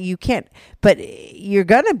somebody, but you can't. But you're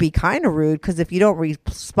gonna be kind of rude, because if you don't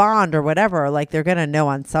respond or whatever, like they're gonna know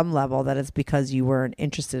on some level that it's because you weren't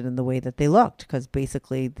interested in the way that they looked, because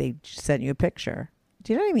basically they sent you a picture.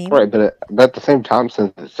 Do you know what I mean? Right, but at the same time,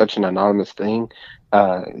 since it's such an anonymous thing,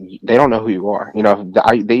 they don't know who you are.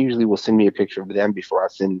 They usually will send me a picture of them before I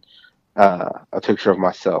send a picture of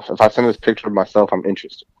myself. If I send this picture of myself, I'm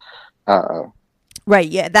interested. Right.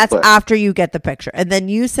 Yeah. That's But after you get the picture. And then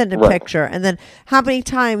you send a Right. picture. And then how many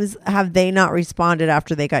times have they not responded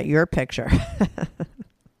after they got your picture?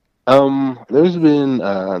 there's been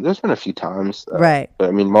a few times, Right. but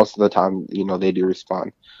I mean, most of the time, they do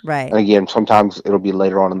respond. Right. And again, sometimes it'll be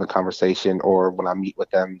later on in the conversation, or when I meet with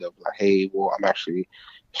them, they'll be like, "Hey, well, I'm actually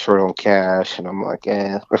short on cash," and I'm like,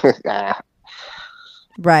 ah.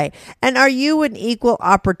 Right. And are you an equal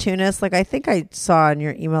opportunist? Like, I think I saw in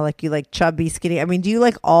your email, like you like chubby, skinny. I mean, do you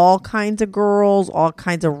like all kinds of girls, all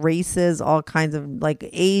kinds of races, all kinds of like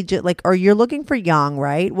age? Like, or you're looking for young,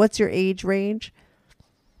 right? What's your age range?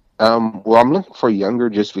 Well, I'm looking for younger,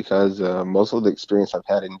 just because most of the experience I've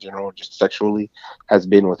had in general, just sexually, has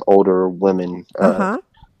been with older women. Uh-huh.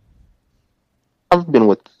 I've been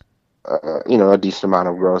with, a decent amount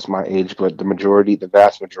of girls my age, but the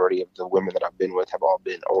vast majority of the women that I've been with have all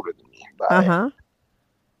been older than me. Uh-huh.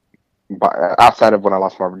 But outside of when I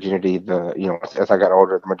lost my virginity, as I got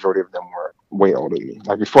older, the majority of them were way older than me.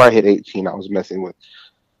 Like before I hit 18, I was messing with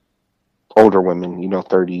older women,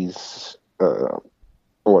 30s,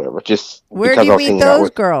 or whatever. Just Where because do I you was meet hanging out those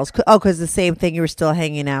with. girls? Oh, because the same thing, you were still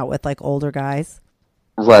hanging out with like older guys.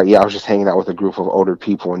 Right, yeah, I was just hanging out with a group of older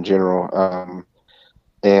people in general.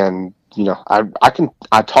 And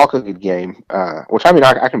I talk a good game, which I mean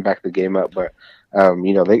I can back the game up, but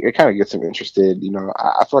it kind of gets them interested.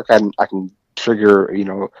 I feel like I can trigger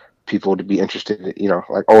people to be interested,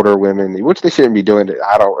 like older women, which they shouldn't be doing it.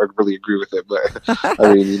 I don't really agree with it, but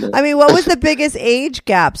I mean, I mean, what was the biggest age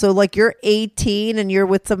gap? So like you're 18 and you're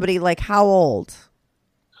with somebody like how old?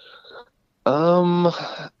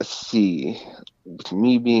 let's see, with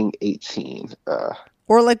me being 18,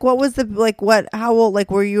 Or like what was the like what how old,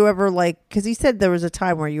 like were you ever like, because you said there was a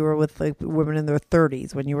time where you were with like women in their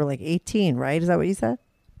 30s when you were like 18, right? Is that what you said?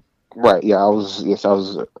 right, yeah, I was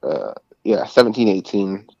 17,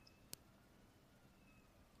 18.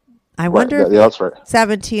 I Right, wonder yeah, that's right. if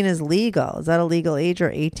 17 is legal. Is that a legal age, or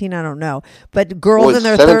 18? I don't know. But girls Well, in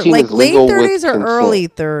their 17 like is late legal with 30s or consent. early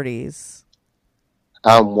 30s?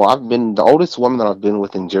 Well, I've been the oldest woman that I've been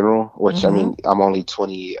with in general, which I mean, I'm only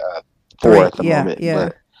 24 at the Yeah, moment. yeah.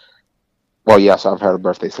 But well, yes, I've had a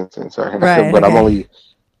birthday since then, sorry. Right, But I'm okay. only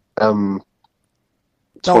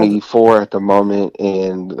The old- 24 at the moment,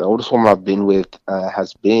 and the oldest woman I've been with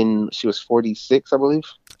she was 46, I believe.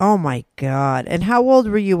 Oh my God. And how old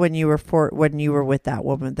were you when you were with that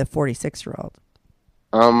woman, the 46-year-old?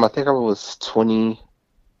 I think I was 20.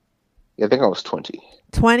 Yeah, I think I was 20.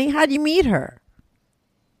 20? How'd you meet her?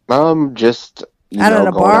 Just Out at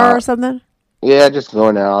a going bar out. or something? Yeah, just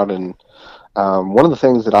going out, and one of the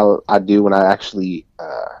things that I do when I actually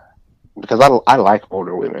because I like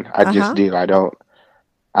older women. I Uh-huh. just do. I don't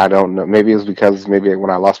know. Maybe it was because maybe when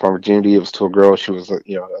I lost my virginity, it was to a girl. She was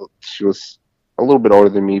a little bit older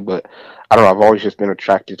than me, but I don't know. I've always just been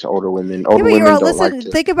attracted to older women. Older women don't listen, like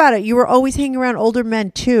to. think about it. You were always hanging around older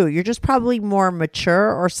men too. You're just probably more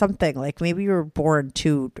mature or something. Like maybe you were born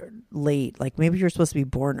too late. Like maybe you're supposed to be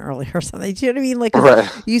born early or something. Do you know what I mean? Like 'cause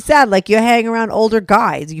Right. you said, like you hang around older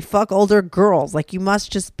guys. You fuck older girls. Like you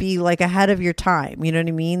must just be like ahead of your time. You know what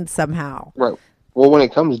I mean? Somehow. Right. Well, when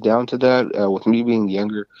it comes down to that, with me being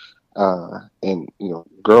younger, and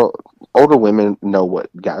older women know what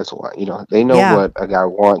guys want. They know Yeah. what a guy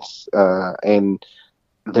wants, and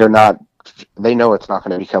they're not. They know it's not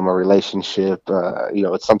going to become a relationship.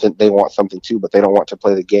 It's something they want something too, but they don't want to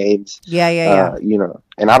play the games. Yeah.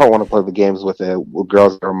 And I don't want to play the games with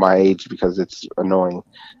girls that are my age because it's annoying.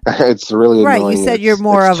 It's really Right. annoying. You said you're It's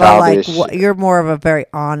more of childish. you're more of a very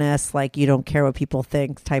honest, like you don't care what people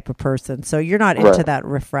think type of person. So you're not into Right. that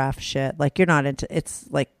riffraff shit. Like you're not into. It's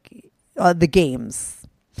like the games.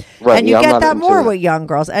 Right, And you I'm get not that into more with young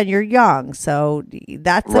girls, and you're young, so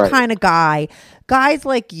that's the Right. kind of guys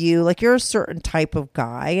like you, like you're a certain type of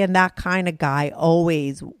guy, and that kind of guy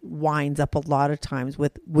always winds up a lot of times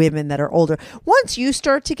with women that are older. Once you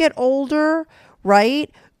start to get older, right,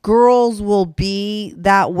 girls will be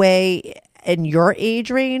that way in your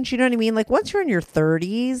age range. You know what I mean? Like once you're in your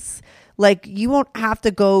 30s, like you won't have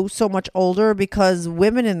to go so much older because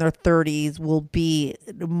women in their 30s will be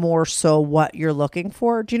more so what you're looking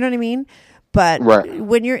for. Do you know what I mean? But Right.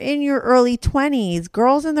 when you're in your early 20s,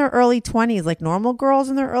 girls in their early 20s, like normal girls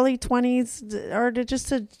in their early 20s are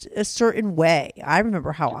just a certain way. I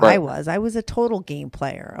remember how I Right. was. I was a total game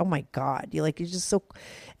player. Oh my God. You're just so,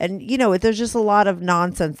 and there's just a lot of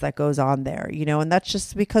nonsense that goes on there, and that's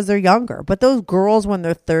just because they're younger. But those girls, when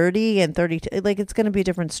they're 30 and 32, like it's going to be a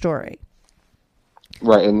different story.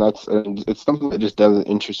 Right, and it's something that just doesn't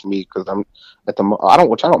interest me because I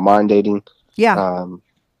don't mind dating. Yeah.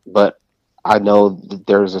 But I know that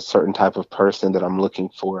there's a certain type of person that I'm looking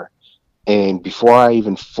for, and before I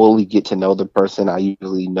even fully get to know the person, I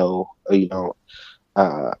usually know,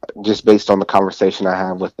 just based on the conversation I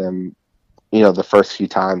have with them, the first few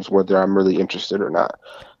times whether I'm really interested or not.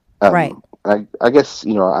 Right. I guess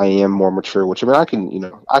I am more mature, which I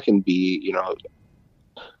mean I can be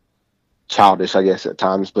childish, I guess, at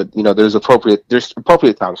times, but there's appropriate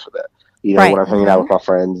times for that. Right. When I'm hanging out with my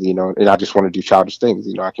friends, and I just want to do childish things,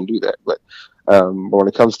 I can do that. But when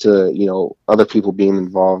it comes to other people being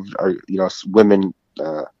involved, or women,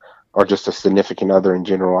 or just a significant other in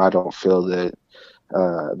general, I don't feel that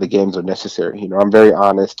the games are necessary. I'm very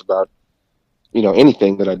honest about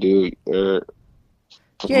anything that I do.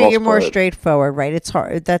 Yeah, you're more straightforward, right? It's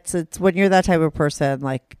hard. It's when you're that type of person,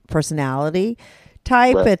 like personality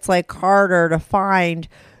type, Right. It's like harder to find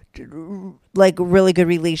like really good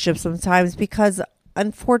relationships sometimes because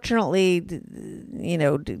unfortunately,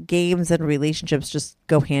 games and relationships just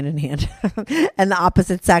go hand in hand. And the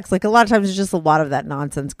opposite sex, like a lot of times, it's just a lot of that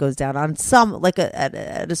nonsense goes down on some, like at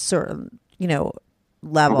a certain,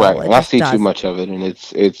 level. Right, It and I just see does. too much of it, and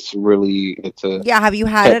it's really a Yeah, have you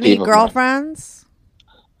had pet any peeve of mine. girlfriends?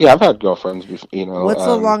 Yeah, I've had girlfriends before. What's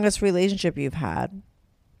the longest relationship you've had?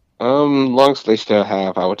 Longest relationship I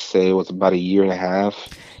have, I would say, was about a year and a half.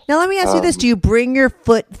 Now, let me ask you this. Do you bring your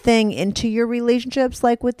foot thing into your relationships,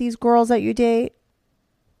 like with these girls that you date?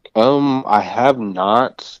 I have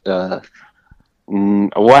not. Well,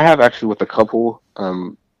 I have actually with a couple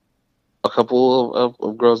of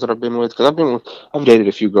girls that I've been with, because I've dated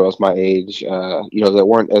a few girls my age, that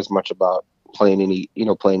weren't as much about playing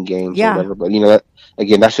playing games Yeah. or whatever. But that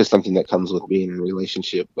again, that's just something that comes with being in a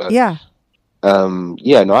relationship. But Yeah.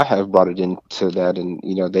 no, I have brought it into that, and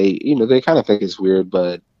they kind of think it's weird,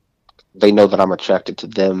 but they know that I'm attracted to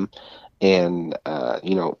them, and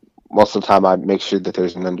most of the time I make sure that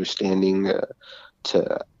there's an understanding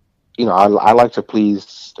I like to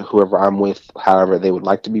please whoever I'm with, however they would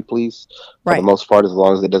like to be pleased. For the Right. most part, as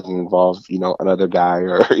long as it doesn't involve another guy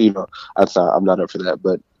or I'm not up for that.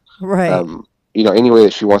 But Right. any way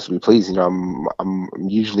that she wants to be pleased, I'm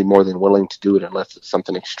usually more than willing to do it unless it's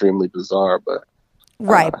something extremely bizarre. But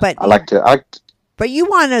Right. But I like to. But you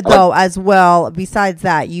want to, though, as well, besides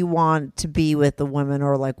that, you want to be with the women,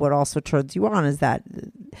 or like what also turns you on is that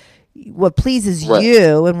what pleases Right.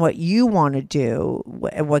 you and what you want to do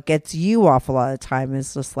and what gets you off a lot of time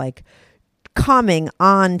is just like coming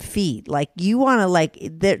on feet. Like you want to, like,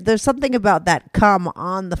 there's something about that come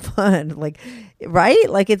on the foot, like, right?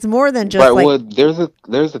 Like it's more than just Right. like, Well, there's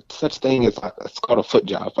a such thing as it's called a foot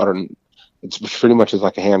job. It's pretty much as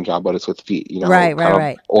like a hand job, but it's with feet. Right, kind of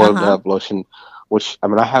right. Oiled Uh-huh. up lotion, which I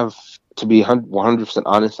mean, I have to be 100%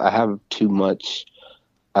 honest. I have too much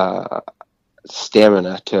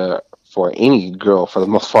stamina for any girl, for the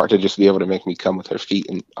most part, to just be able to make me come with her feet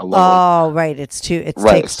and alone. Oh, right. It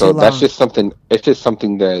Right. takes So too long. that's just something. It's just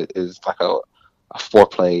something that is like a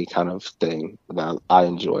foreplay kind of thing that I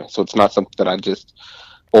enjoy. So it's not something that I just,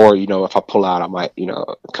 or if I pull out, I might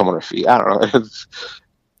come on her feet. I don't know.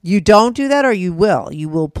 You don't do that, or you will? You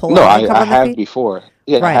will pull No, out and come I on the have feet? before.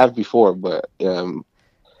 Yeah, Right. I have before, but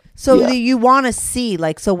So yeah. you want to see,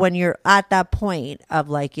 like, so when you're at that point of,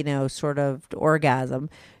 like, sort of orgasm,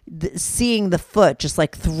 seeing the foot just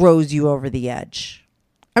like throws you over the edge.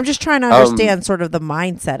 I'm just trying to understand sort of the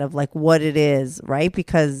mindset of like what it is, right?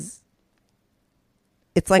 Because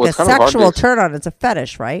it's like Well, a it's kind of hard sexual to- turn on. It's a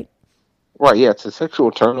fetish, right? Right, yeah, it's a sexual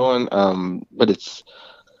turn on, but it's,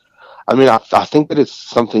 I mean, I think that it's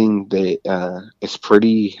something that is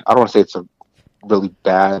pretty, I don't want to say it's a really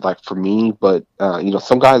bad, like, for me, but,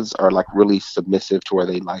 some guys are, like, really submissive to where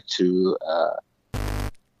they like to,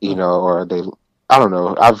 or they, I don't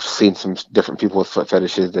know, I've seen some different people with foot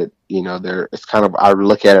fetishes that, it's kind of, I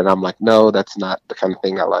look at it and I'm like, no, that's not the kind of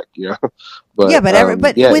thing I like, But, yeah, but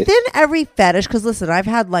yeah, within every fetish, because listen, I've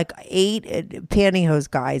had like 8 pantyhose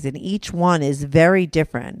guys, and each one is very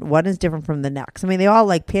different. One is different from the next. I mean, they all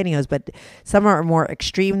like pantyhose, but some are more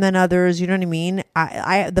extreme than others. You know what I mean?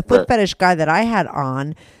 The foot Right. fetish guy that I had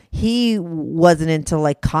on, he wasn't into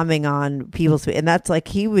like coming on people's feet, and that's like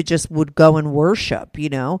he would go and worship,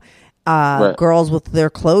 Right. girls with their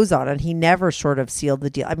clothes on, and he never sort of sealed the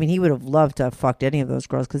deal. I mean, he would have loved to have fucked any of those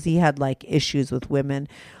girls because he had like issues with women.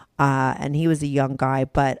 And he was a young guy,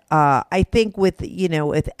 but I think with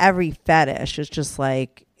every fetish, it's just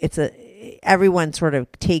like everyone sort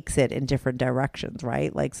of takes it in different directions,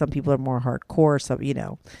 right? Like some people are more hardcore, some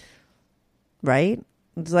right?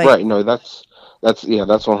 It's like right, no, that's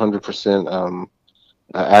 100%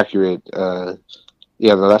 accurate. Yeah,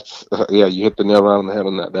 you hit the nail right on the head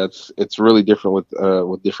on that. It's really different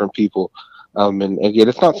with different people, and again,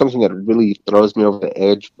 it's not something that really throws me over the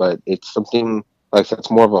edge, but it's something, like I said,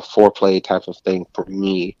 it's more of a foreplay type of thing for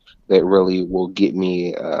me that really will get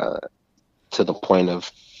me to the point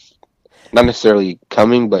of not necessarily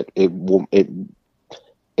coming, but it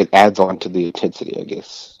adds on to the intensity, I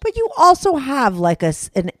guess. But you also have like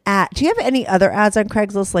an ad. Do you have any other ads on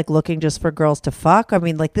Craigslist, like looking just for girls to fuck? I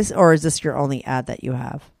mean, like this, or is this your only ad that you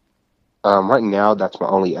have? Right now, that's my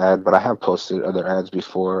only ad, but I have posted other ads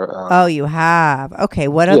before. Oh, you have? Okay.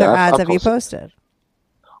 What other ads have you posted?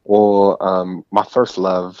 Well, my first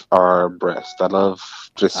love are breasts. I love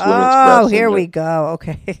just women's breasts. Oh, here we go.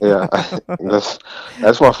 Okay. Yeah, that's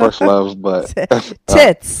my first love, but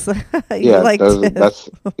tits. You yeah, like tits.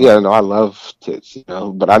 I love tits.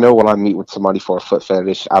 But I know when I meet with somebody for a foot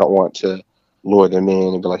fetish, I don't want to lure them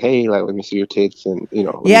in and be like, hey, like, let me see your tits, and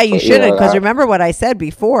Yeah, you shouldn't, because remember what I said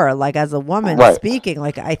before, like as a woman Right. speaking,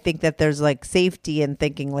 like I think that there's like safety in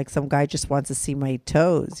thinking like some guy just wants to see my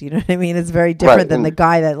toes. You know what I mean? It's very different Right, than and- the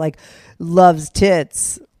guy that like loves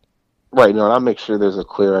tits. Right, and I make sure there's a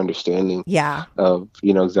clear understanding Yeah. of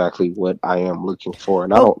exactly what I am looking for,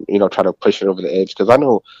 and I don't try to push it over the edge, because I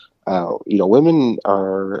know women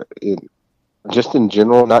are just in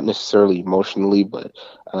general, not necessarily emotionally, but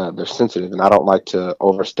they're sensitive, and I don't like to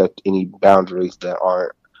overstep any boundaries that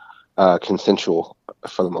aren't consensual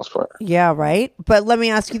for the most part. Yeah, right. But let me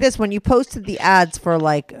ask you this: when you posted the ads for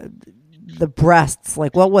like the breasts,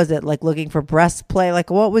 like what was it? Like looking for breast play? Like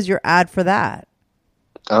what was your ad for that?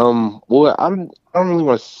 Well, I don't really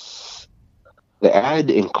want to. The ad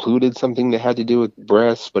included something that had to do with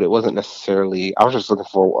breasts, but it wasn't necessarily. I was just looking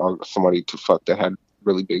for somebody to fuck that had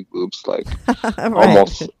really big boobs, like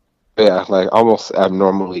Right. almost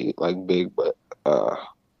abnormally like big, but.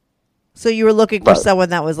 So you were looking for But- someone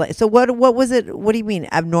that was like, so what was it? What do you mean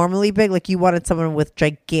abnormally big? Like you wanted someone with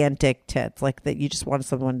gigantic tits, like that you just wanted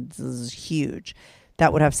someone this is huge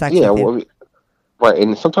that would have sex Yeah, with you. well, right,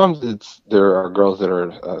 and sometimes there are girls that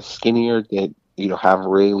are skinnier that have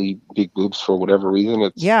really big boobs for whatever reason.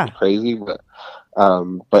 It's Yeah. crazy, but that's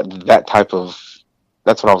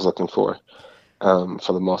what I was looking for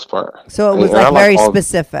the most part. So it was And I like like very all-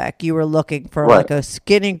 specific. You were looking for Right. like a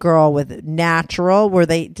skinny girl with natural.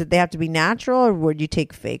 Did they have to be natural, or would you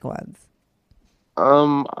take fake ones?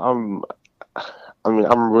 I'm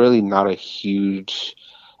really not a huge.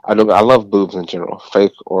 I love boobs in general,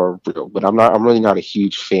 fake or real, but I'm really not a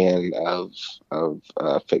huge fan of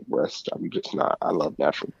fake breasts. I'm just not. I love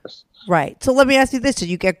natural breasts. Right. So let me ask you this: did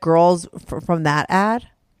you get girls from that ad?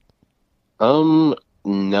 No.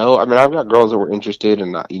 I mean, I've got girls that were interested,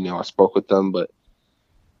 and I spoke with them, but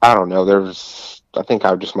I don't know. I think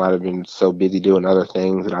I just might have been so busy doing other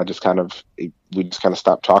things, and we just kind of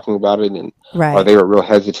stopped talking about it, and Right. or they were real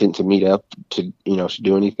hesitant to meet up to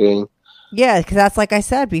do anything. Yeah, because that's like I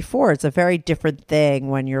said before, it's a very different thing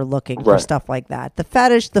when you're looking for Right. stuff like that. The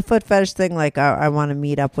foot fetish thing, like I want to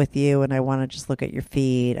meet up with you and I want to just look at your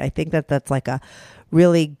feet. I think that's like a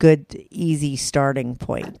really good, easy starting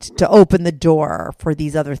point to open the door for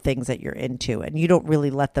these other things that you're into, and you don't really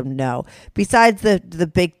let them know. Besides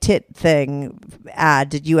the big tit thing ad,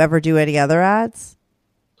 did you ever do any other ads?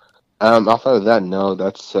 Outside of that, no,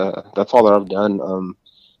 that's all that I've done.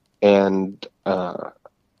 And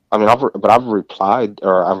I mean, I've replied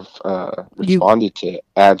or I've responded to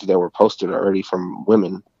ads that were posted already from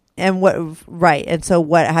women. And right. And so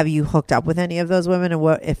what, have you hooked up with any of those women? And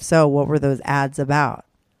what, if so, what were those ads about?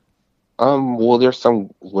 Well, there's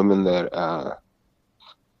some women that,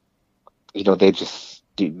 they just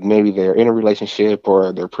maybe they're in a relationship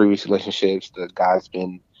or their previous relationships. The guy's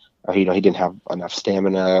been, he didn't have enough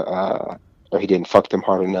stamina, or he didn't fuck them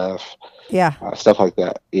hard enough. Yeah. Stuff like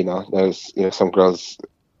that. There's, some girls,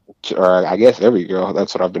 or I guess every girl,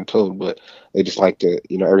 that's what I've been told, but they just like to,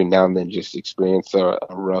 every now and then just experience a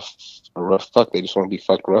rough fuck. They just want to be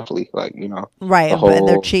fucked roughly, like, Right, and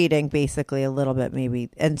they're cheating basically a little bit, maybe.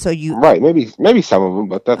 And so you right, maybe some of them,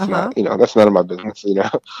 but that's not, that's none of my business,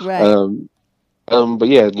 right. But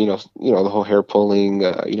yeah, the whole hair pulling,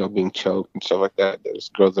 being choked and stuff like that. There's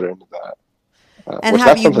girls that are into that. And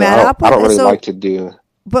have you met up with? I don't really like to do.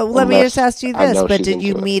 But let me just ask you this: but did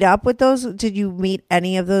you meet up with those? Did you meet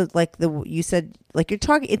any of those? Like you said, like you're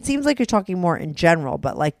talking. It seems like you're talking more in general,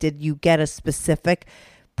 but like, did you get a specific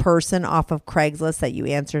person off of Craigslist that you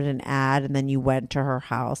answered an ad and then you went to her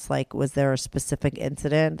house? Like, was there a specific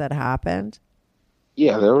incident that happened?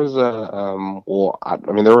 Yeah, there was I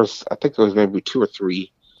think there was maybe 2 or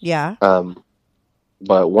 3. Yeah.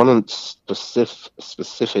 But one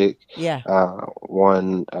specific, yeah.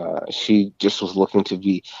 One, she just was looking to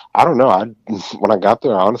be, I don't know. When I got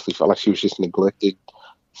there, I honestly felt like she was just neglected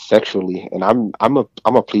sexually, and I'm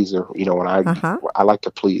a pleaser. When I like to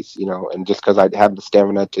please, and just because I have the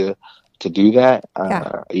stamina to do that,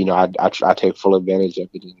 I take full advantage of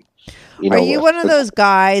it. And, are you one of those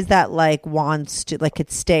guys that like wants to like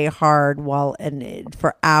could stay hard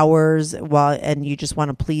for hours and you just want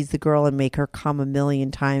to please the girl and make her come a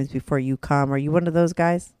million times before you come? Are you one of those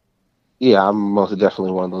guys? Yeah, I'm most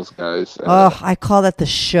definitely one of those guys. I call that the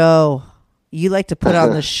show. You like to put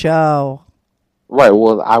on the show. Right.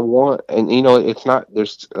 Well, I want, and it's not,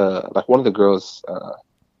 there's like one of the girls,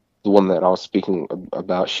 the one that I was speaking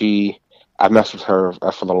about, I messed with her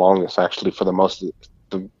for the longest, actually, for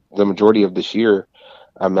the majority of this year.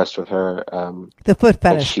 I messed with her. The foot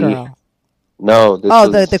fetish girl. No. The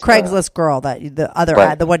Craigslist girl, the other right.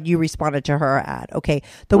 ad, the one you responded to her ad. Okay.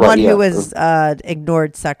 The one who was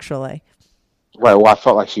ignored sexually. Right. Well, I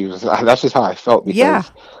felt like she was, that's just how I felt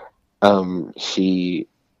because, I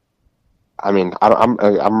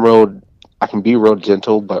can be real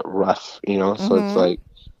gentle, but rough, so it's like,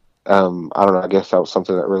 I don't know, I guess that was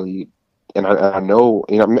something that really, and I know,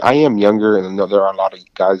 I am younger, and I know there are a lot of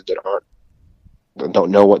guys that don't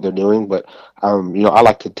know what they're doing, but I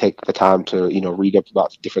like to take the time to read up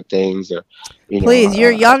about different things. Or please,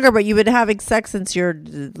 you're younger, but you've been having sex since you're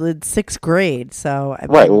in 6th grade, so I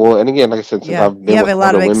mean, right. Well, and again, like I said, since I've been with a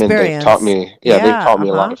lot of women, they've taught me. They've taught me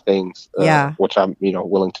a lot of things. Which I'm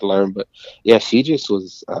willing to learn. But yeah, she just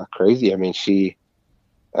was crazy. I mean, she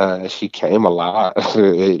came a lot,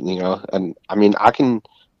 and I mean, I can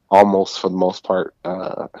almost for the most part,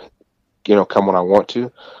 come when I want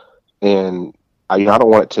to, and I don't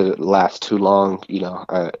want it to last too long.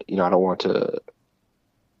 I don't want to,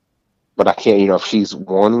 but I can't. If she's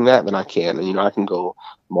wanting that, then I can. And I can go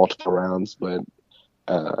multiple rounds, but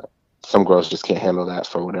some girls just can't handle that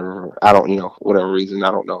for whatever. Whatever reason.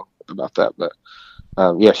 I don't know about that, but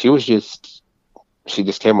she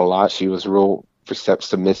just came a lot. She was real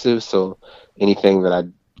submissive. So anything that I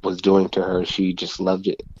was doing to her, she just loved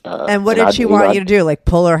it. And what did she want you to do? Like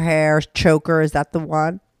pull her hair, choke her? Is that the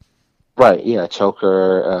one? Right. Yeah. Choke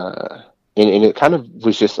her. And it kind of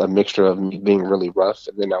was just a mixture of me being really rough,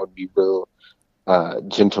 and then I would be real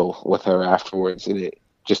gentle with her afterwards. And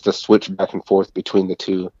just a switch back and forth between the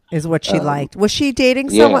two is what she liked. Was she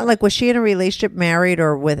dating someone? Like, was she in a relationship, married,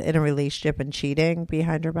 or in a relationship and cheating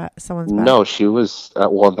behind her back? Someone's back? No, she was.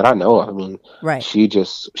 That I know of. I mean, right. She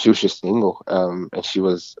was just single, and she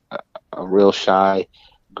was a real shy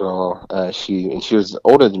girl. She was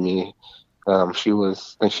older than me. She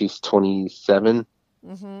was. I think she's 27.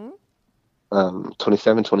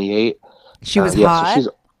 27, 28. She was hot.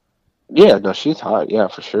 So she's hot. Yeah,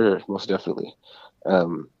 for sure, most definitely.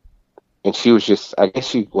 And she was I guess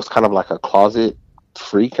she was kind of like a closet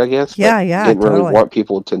freak, I guess. Yeah, didn't really want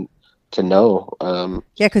people to to know.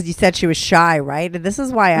 Yeah, because you said she was shy, right? And this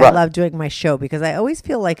is why I Right. love doing my show, because I always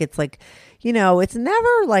feel like it's like, it's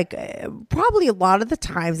never like, probably a lot of the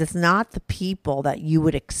times it's not the people that you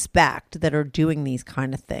would expect that are doing these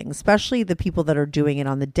kind of things, especially the people that are doing it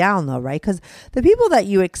on the down low, right? Because the people that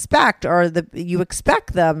you expect you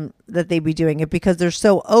expect them that they be doing it because they're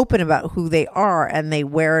so open about who they are and they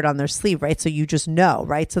wear it on their sleeve, right? So you just know,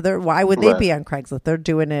 right? So why would they Right. be on Craigslist? They're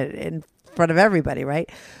doing it in front of everybody, right?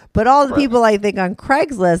 But all the people I think on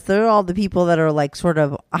Craigslist, they're all the people that are like sort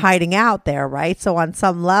of hiding out there, right? So on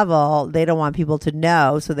some level, they don't want people to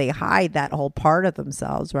know, so they hide that whole part of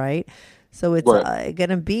themselves, right? So it's going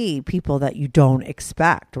to be people that you don't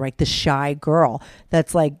expect, right? The shy girl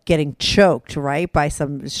that's like getting choked, right, by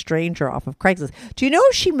some stranger off of Craigslist. Do you know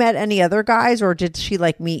if she met any other guys, or did she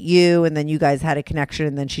like meet you and then you guys had a connection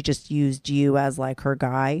and then she just used you as like her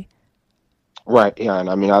guy? Right. Yeah. And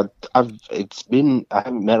I mean, I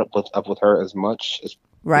haven't met up with her as much as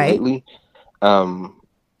Right. lately.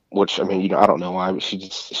 Which I mean, I don't know why. But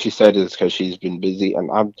she said it's because she's been busy,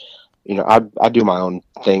 and I do my own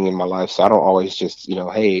thing in my life, so I don't always just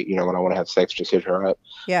hey, when I want to have sex, just hit her up.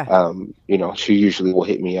 Yeah. She usually will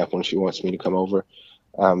hit me up when she wants me to come over.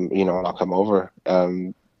 And I'll come over.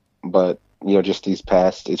 But just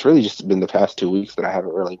it's really just been the past 2 weeks that I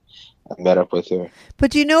haven't really met up with her.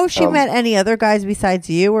 But do you know if she met any other guys besides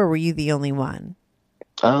you, or were you the only one?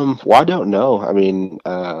 Well, I don't know. I mean,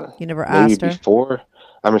 You never maybe asked her? before.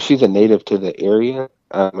 I mean, she's a native to the area.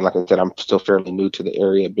 And like I said, I'm still fairly new to the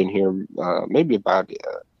area. Been here maybe about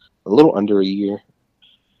a little under a year.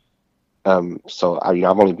 So I've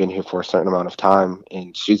only been here for a certain amount of time,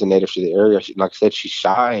 and she's a native to the area. Like I said, she's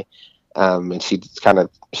shy, and she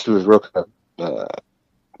was real kind of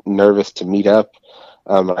nervous to meet up.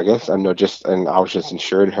 I guess and I was just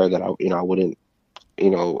assuring her that I wouldn't,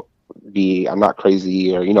 I'm not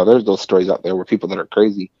crazy, or there's those stories out there where people that are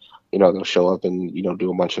crazy, they'll show up and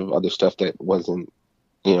do a bunch of other stuff that wasn't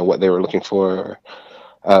what they were looking for.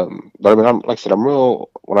 But I mean, like I said, I'm real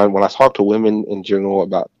when I talk to women in general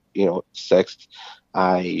about sex.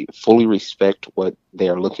 I fully respect what they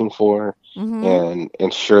are looking for and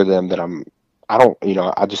ensure them that I'm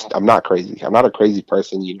not crazy. I'm not a crazy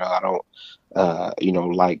person. I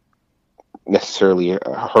don't like necessarily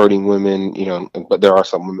hurting women, but there are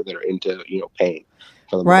some women that are into pain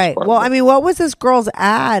for the Right. most part. Well, I mean, what was this girl's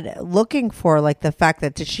ad looking for? Like the fact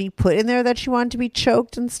that, did she put in there that she wanted to be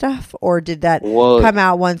choked and stuff, or did that come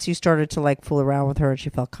out once you started to like fool around with her and she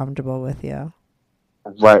felt comfortable with you?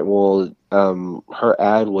 Right. Well, her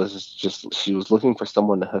ad was just she was looking for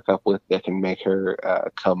someone to hook up with that can make her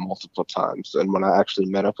come multiple times. And when I actually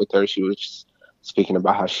met up with her, she was just speaking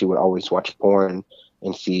about how she would always watch porn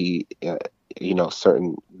and see,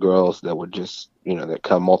 certain girls that would just, that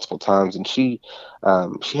come multiple times. And she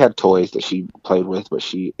had toys that she played with, but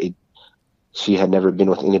she had never been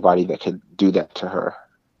with anybody that could do that to her.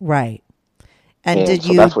 Right. And did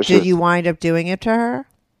you wind up doing it to her?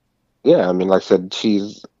 Yeah, I mean, like I said,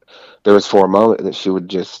 there was for a moment that she would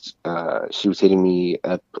just, she was hitting me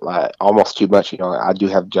up like almost too much. I do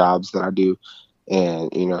have jobs that I do,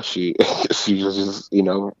 and she was just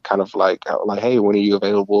kind of like, hey, when are you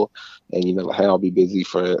available? And hey, I'll be busy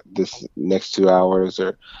for this next 2 hours,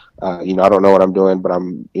 or I don't know what I'm doing, but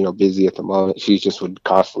I'm busy at the moment. She just would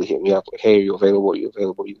constantly hit me up like, hey, are you available? Are you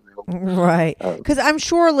available? Are you available? Right. Because I'm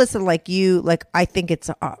sure, listen, like you, like I think it's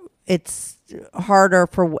harder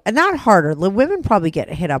not harder. The women probably get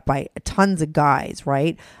hit up by tons of guys,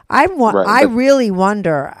 right? I really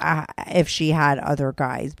wonder if she had other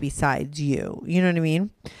guys besides you. You know what I mean?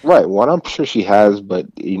 Right. Well, I'm sure she has, but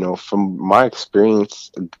from my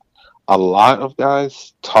experience, a lot of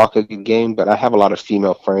guys talk a good game, but I have a lot of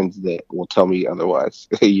female friends that will tell me otherwise.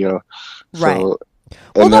 Right. So,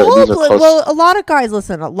 well, a lot of guys,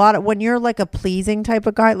 listen, when you're like a pleasing type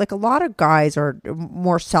of guy, like a lot of guys are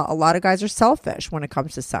selfish when it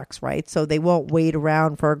comes to sex, right? So they won't wait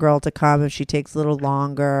around for a girl to come if she takes a little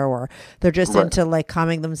longer, or they're just into like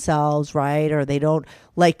coming themselves, right? Or they don't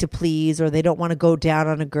like to please, or they don't want to go down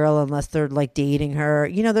on a girl unless they're like dating her.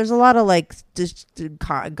 There's a lot of like just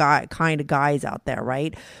kind of guys out there,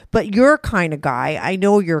 right? But your kind of guy, I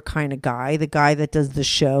know your kind of guy, the guy that does the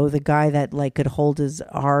show, the guy that like could hold his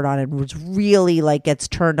heart on and was really like gets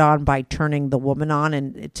turned on by turning the woman on,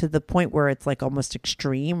 and to the point where it's like almost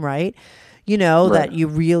extreme, right? you know, Right. that you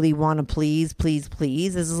really want to please.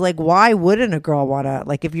 This is like, why wouldn't a girl want to,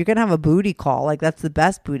 like, if you're going to have a booty call, like, that's the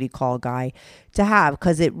best booty call guy to have,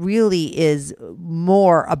 because it really is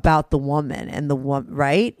more about the woman and the woman,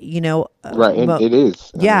 right? You know, Right, it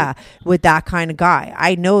is. yeah, with that kind of guy.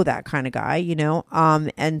 I know that kind of guy, you know.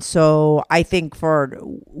 And so I think for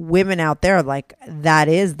women out there, like, that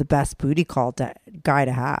is the best booty call guy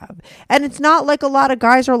to have. And it's not like a lot of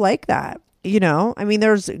guys are like that. You know, I mean,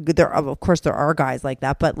 there of course there are guys like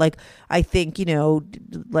that, but like, I think, you know,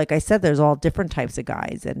 like I said, there's all different types of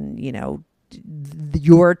guys, and, you know,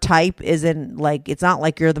 your type isn't like, it's not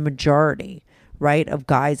like you're the majority, right, of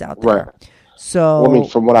guys out there. Right. So, Well, I mean,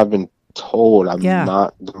 from what I've been told, I'm Yeah.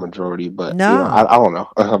 not the majority, but No. you know, I don't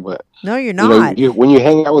know. But no, you're you know, not. when you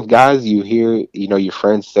hang out with guys, you hear, you know, your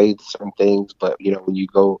friends say certain things, but you know, when you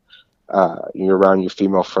go, you're around your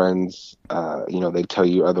female friends, you know, they tell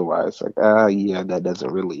you otherwise. Like, yeah, that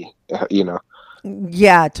doesn't really, you know.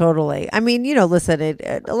 Yeah, totally. I mean, you know, listen,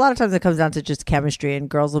 a lot of times it comes down to just chemistry, and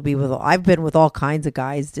girls will be with, I've been with all kinds of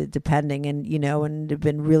guys depending, and, you know, and have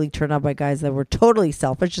been really turned on by guys that were totally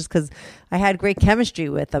selfish just because I had great chemistry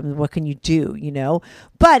with them. What can you do, you know?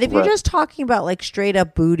 But if you're Right. just talking about like straight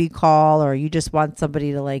up booty call, or you just want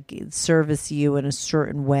somebody to like service you in a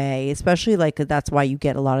certain way, especially like that's why you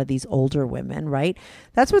get a lot of these older women, right?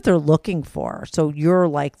 That's what they're looking for. So you're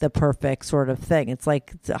like the perfect sort of thing. It's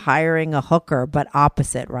like hiring a hooker, but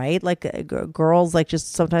opposite, right? Like girls like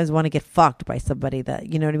just sometimes want to get fucked by somebody that,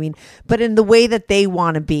 you know what I mean? But in the way that they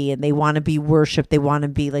want to be, and they want to be worshipped. They want to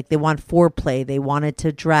be like, they want foreplay. They want it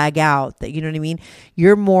to drag out, that, you know what I mean?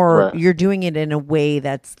 You're more, Right. you're doing it in a way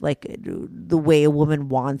that's like the way a woman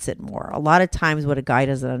wants it more. A lot of times what a guy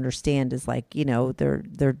doesn't understand is like, you know, they're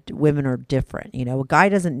women are different. You know, a guy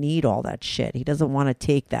doesn't need all that shit. He doesn't want to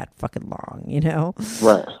take that fucking long, you know?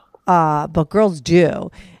 Right. But girls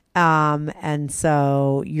do. And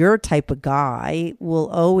so your type of guy will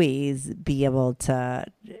always be able to,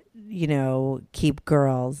 you know, keep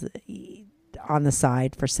girls on the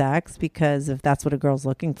side for sex, because if that's what a girl's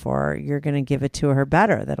looking for, you're going to give it to her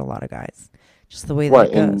better than a lot of guys. Just the way that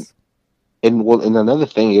Right, it goes. and another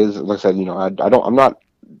thing is, like I said, you know, I'm not,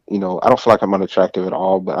 you know, I don't feel like I'm unattractive at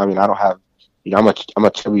all, but I mean, I don't have, you know, I'm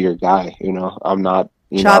a chubbier guy, you know, I'm not,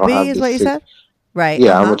 you know, I don't Chubby have is this what you said? Right.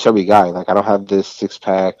 Yeah, I'm a chubby guy. Like, I don't have this six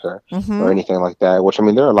pack or Mhm. anything like that. Which, I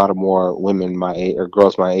mean, there are a lot of more women my age or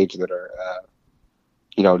girls my age that are,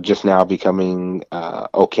 you know, just now becoming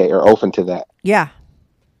okay or open to that Yeah.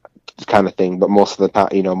 kind of thing. But most of the time,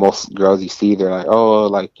 you know, most girls you see, they're like, oh,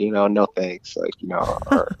 like, you know, no thanks, like, you know,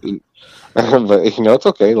 or, but you know, it's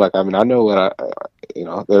okay. Like, I mean, I know what you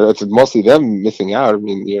know, it's mostly them missing out. I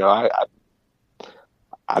mean, you know,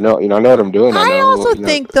 I know, you know, I know what I'm doing. I know, also you know,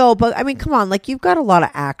 think though, but I mean, come on, like you've got a lot of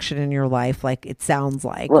action in your life, like it sounds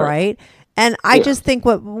like, Right. right? And I Yeah. just think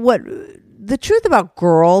what the truth about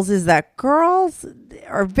girls is that girls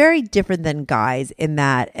are very different than guys in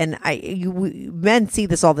that, and men see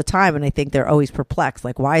this all the time, and I think they're always perplexed,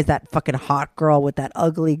 like why is that fucking hot girl with that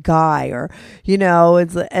ugly guy, or you know,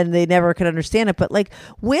 and they never can understand it. But like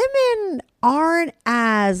women aren't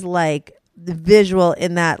as like visual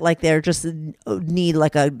in that, like they're just need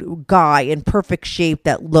like a guy in perfect shape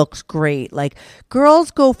that looks great. Like girls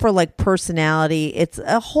go for like personality. It's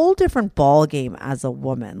a whole different ball game as a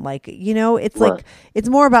woman. Like, you know, it's Right. like it's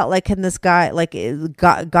more about like, can this guy like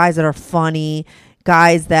guys that are funny,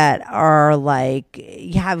 guys that are like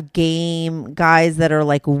have game, guys that are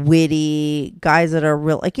like witty, guys that are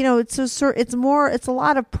real, like, you know, it's a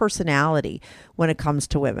lot of personality when it comes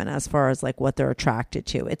to women as far as like what they're attracted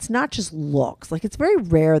to. It's not just looks. Like it's very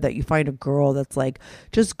rare that you find a girl that's like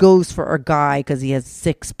just goes for a guy because he has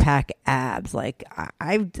 6-pack abs. Like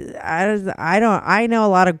I know a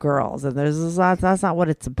lot of girls, and that's not what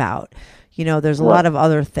it's about. You know, there's a lot of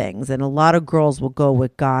other things, and a lot of girls will go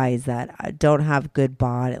with guys that don't have good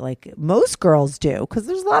body. Like most girls do, because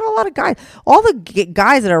there's a lot of guys. All the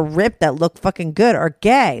guys that are ripped that look fucking good are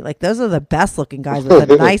gay. Like those are the best looking guys with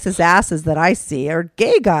the nicest asses that I see are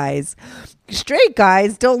gay guys. Straight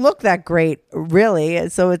guys don't look that great, really.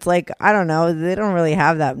 So it's like, I don't know, they don't really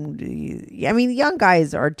have that. I mean, young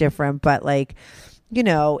guys are different, but like, you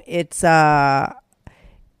know, it's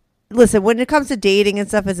listen, when it comes to dating and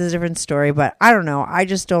stuff, it's a different story, but I don't know. I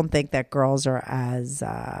just don't think that girls are as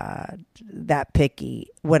that picky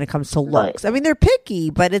when it comes to looks. Right. I mean, they're picky,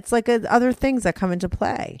 but it's like other things that come into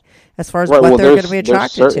play as far as Right, what well, they're going to there's be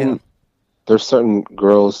attracted to. There's certain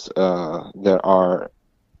girls that are,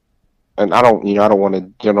 and I don't want to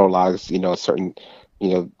generalize, you know, a certain, you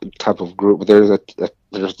know, type of group, but there's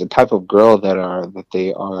the type of girl that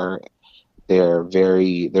they are they're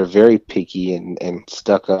very picky and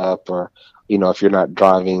stuck up, or if you're not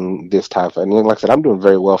driving this type of, and then, like I said, I'm doing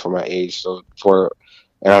very well for my age,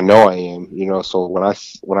 and I know I am, so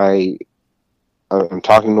I'm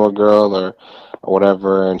talking to a girl or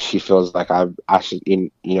whatever, and she feels like I should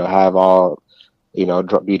have all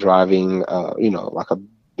be driving like a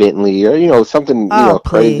Bentley or something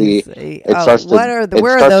Please. crazy. It starts to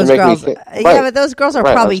where are those girls? Yeah, but those girls are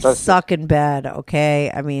probably suck in bed.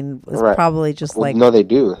 Okay, I mean, it's probably just no, they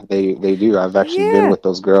do. They do. I've actually been with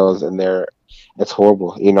those girls, and it's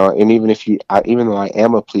horrible. And even even though I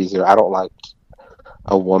am a pleaser, I don't like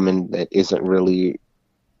a woman that isn't really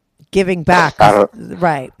giving back.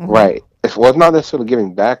 Right. Mm-hmm. Right. Well, it's not necessarily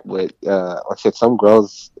giving back, but like I said, some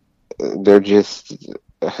girls, they're just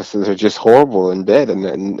horrible in bed,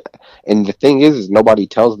 and the thing is nobody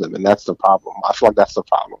tells them, and that's the problem. I feel like that's the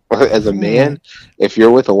problem. As a man, if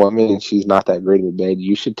you're with a woman and she's not that great in bed,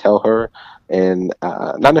 you should tell her, and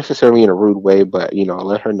not necessarily in a rude way, but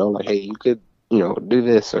let her know, like, hey, you could do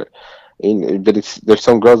this, but there's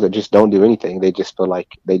some girls that just don't do anything. They just feel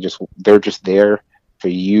like they're just there for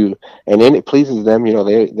you, and then it pleases them.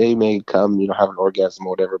 They may come, have an orgasm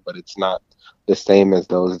or whatever, but it's not the same as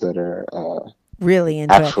those that are really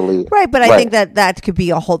into actually it. Right, but I think that could be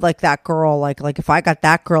a whole, like, that girl, like if I got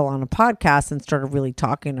that girl on a podcast and started really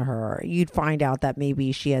talking to her, you'd find out that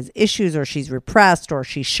maybe she has issues, or she's repressed, or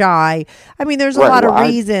she's shy. I mean, there's a lot of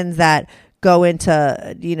reasons that go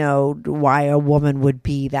into why a woman would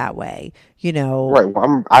be that way. Right.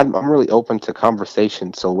 Well, I'm really open to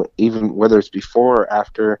conversation. So even whether it's before or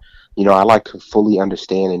after, I like to fully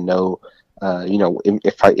understand and know.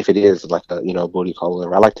 If it is like a booty call or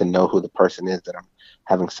whatever, I like to know who the person is that I'm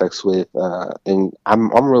having sex with, and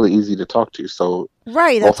I'm really easy to talk to. So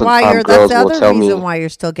that's why that's the other reason why you're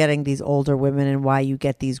still getting these older women, and why you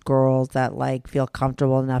get these girls that like feel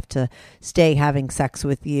comfortable enough to stay having sex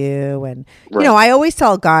with you. And I always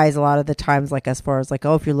tell guys a lot of the times, like, as far as like,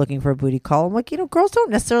 oh, if you're looking for a booty call, I'm like, girls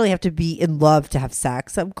don't necessarily have to be in love to have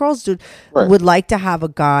sex. Some girls would like to have a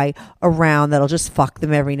guy around that'll just fuck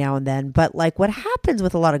them every now and then. But like, what happens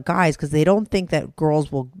with a lot of guys, because they don't think that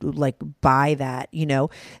girls will like buy that,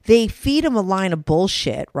 they feed them a line of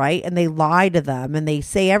bullshit, right? And they lie to them, and they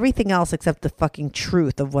say everything else except the fucking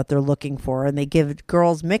truth of what they're looking for, and they give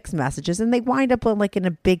girls mixed messages, and they wind up in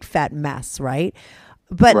a big fat mess, right?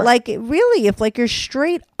 But like, really, if like you're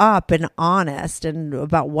straight up and honest and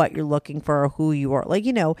about what you're looking for or who you are, like,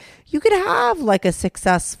 you could have like a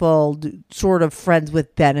successful sort of friends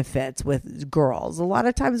with benefits with girls. A lot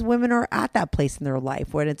of times women are at that place in their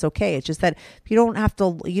life when it's okay. It's just that you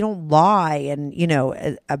don't lie and,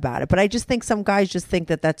 about it. But I just think some guys just think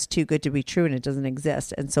that that's too good to be true, and it doesn't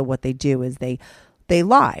exist. And so what they do is they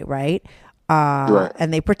lie, right?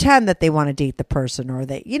 And they pretend that they want to date the person, or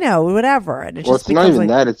they, whatever. And it's not even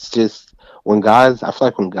that. It's just I feel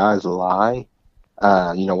like when guys lie,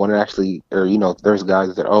 when it actually, or, there's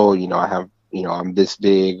guys that, I have, I'm this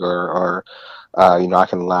big, or I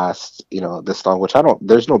can last, this long, which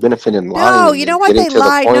there's no benefit in lying. No, you know what? They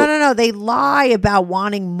lie. No. They lie about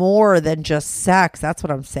wanting more than just sex. That's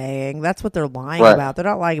what I'm saying. That's what they're lying about. They're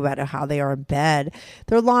not lying about how they are in bed.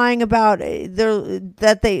 They're lying about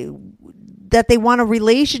that they want a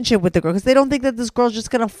relationship with the girl, because they don't think that this girl's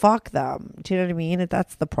just gonna fuck them. Do you know what I mean?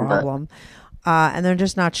 That's the problem. And they're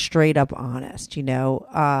just not straight up honest,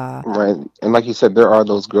 Right. And like you said, there are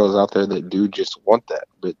those girls out there that do just want that,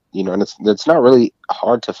 but and it's not really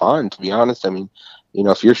hard to find, to be honest. I mean,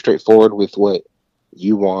 if you're straightforward with what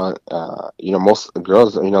you want, most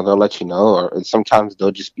girls, they'll let you know, or sometimes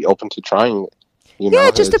they'll just be open to trying it.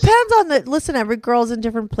 It just depends on listen, every girl's in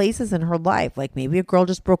different places in her life. Like, maybe a girl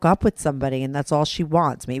just broke up with somebody and that's all she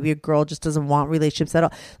wants. Maybe a girl just doesn't want relationships at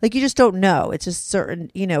all. Like, you just don't know. It's just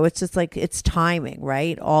certain, it's just like, it's timing,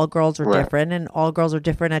 right? All girls are different, and all girls are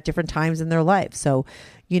different at different times in their life. So,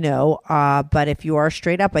 but if you are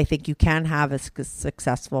straight up, I think you can have a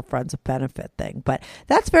successful friends with benefit thing. But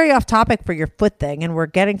that's very off topic for your foot thing. And we're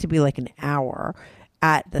getting to be like an hour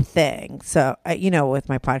at the thing, so with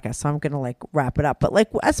my podcast, so I'm gonna like wrap it up. But like,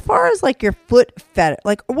 as far as like your foot fetish,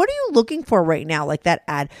 like, what are you looking for right now? Like that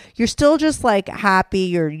ad, you're still just like happy,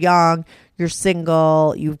 you're young, you're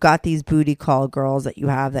single, you've got these booty call girls that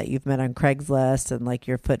you've met on Craigslist, and like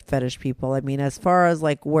your foot fetish people. I mean, as far as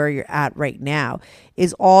like where you're at right now,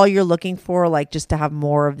 is all you're looking for like just to have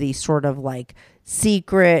more of these sort of like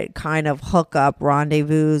secret kind of hookup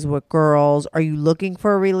rendezvous with girls? Are you looking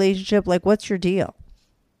for a relationship? Like, what's your deal?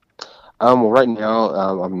 Well, right now,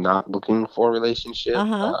 I'm not looking for a relationship,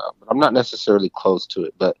 but I'm not necessarily close to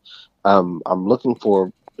it. But I'm looking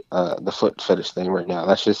for the foot fetish thing right now.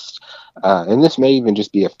 That's just, and this may even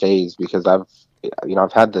just be a phase because I've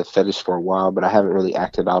had the fetish for a while, but I haven't really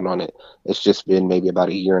acted out on it. It's just been maybe about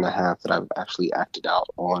a year and a half that I've actually acted out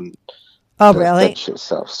on Oh, the really? fetish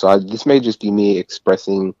itself. So this may just be me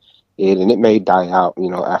expressing it, and it may die out,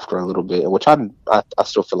 after a little bit, which I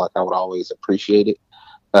still feel like I would always appreciate it.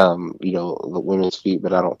 The women's feet,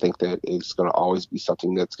 but I don't think that it's going to always be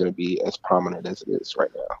something that's going to be as prominent as it is right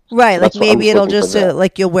now. Right, So like that's what I'm maybe it'll looking for just that.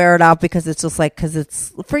 like you'll wear it out because it's just like because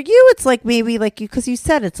it's for you it's like maybe like you because you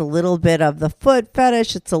said it's a little bit of the foot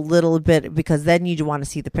fetish, it's a little bit because then you want to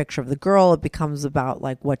see the picture of the girl, it becomes about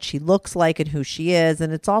like what she looks like and who she is,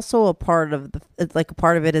 and it's also a part of it's like a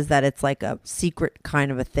part of it is that it's like a secret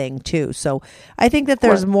kind of a thing too. So I think that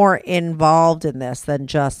there's Right. more involved in this than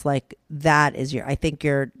just like that is I think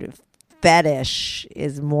your fetish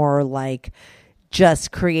is more like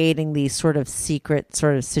just creating these sort of secret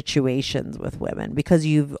sort of situations with women because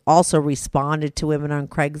you've also responded to women on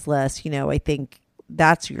Craigslist. I think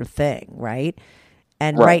that's your thing, right?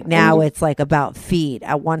 And right now And, it's like about feet.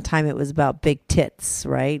 At one time it was about big tits,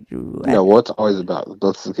 right? well, it's always about,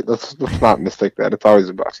 let's not mistake that. It's always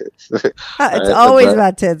about it. It's always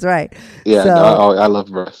about tits, right? Yeah, So, I love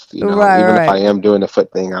breasts. Right, Even right. if I am doing a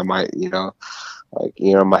foot thing, I might,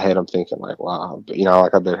 in my head, I'm thinking like, wow, but,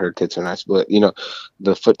 like I bet her tits are nice. But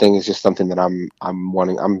the foot thing is just something that I'm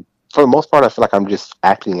wanting. For the most part, I feel like I'm just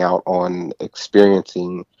acting out on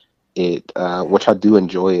experiencing it, which I do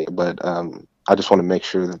enjoy it. But I just want to make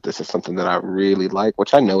sure that this is something that I really like,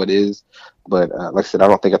 which I know it is. But like I said, I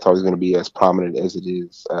don't think it's always going to be as prominent as it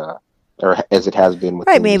is. Or as it has been right,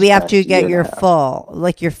 within maybe these after you past get year your and a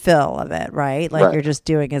half. your fill of it, right? Like Right. you're just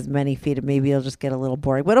doing as many feet and maybe it'll just get a little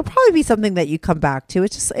boring. But it'll probably be something that you come back to.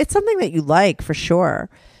 It's something that you like for sure,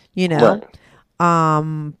 Right.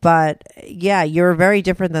 But yeah, you're very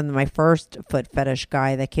different than my first foot fetish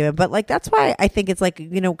guy that came in. But like that's why I think it's like,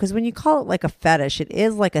 because when you call it like a fetish, it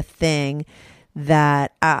is like a thing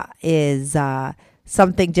that is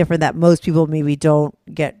something different that most people maybe don't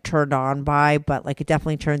get turned on by, but like it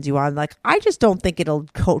definitely turns you on. Like I just don't think it'll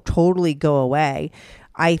totally go away.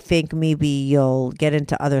 I think maybe you'll get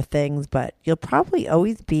into other things, but you'll probably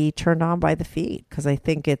always be turned on by the feet because I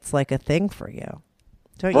think it's like a thing for you.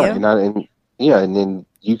 Don't Right. you? And then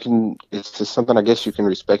you can, it's just something I guess you can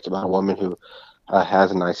respect about a woman who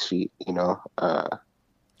has nice feet,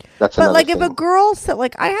 that's But another like if a thing. girl said,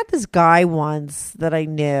 like I had this guy once that I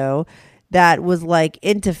knew that was like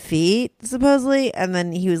into feet supposedly, and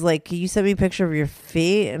then he was like, "Can you send me a picture of your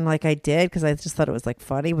feet?" And like I did because I just thought it was like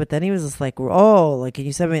funny. But then he was just like, "Oh, like can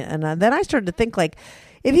you send me?" And then I started to think like,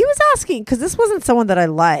 if he was asking, because this wasn't someone that I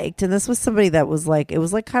liked, and this was somebody that was like, it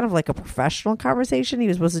was like kind of like a professional conversation. He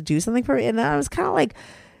was supposed to do something for me, and then I was kind of like,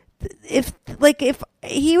 if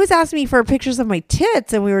he was asking me for pictures of my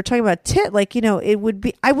tits and we were talking about it would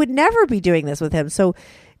be, I would never be doing this with him. So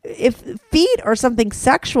if feet are something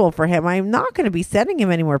sexual for him, I'm not going to be sending him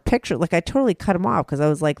any more pictures. Like I totally cut him off because I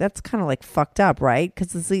was like, that's kind of like fucked up, right?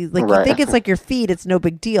 Because it's like you Right. think it's like your feet, it's no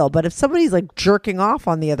big deal. But if somebody's like jerking off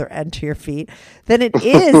on the other end to your feet, then it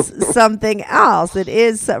is something else. It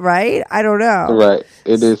is right. I don't know. Right.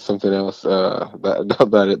 It is something else.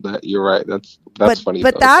 That you're right. That's funny.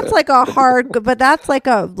 But though, that's that- like a hard. But that's like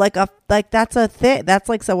that's a thing. That's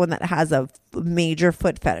like someone that has a major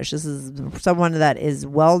foot fetish. This is someone that is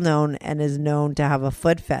well known and is known to have a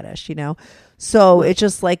foot fetish. So it's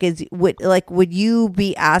just like would you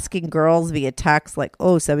be asking girls via text like,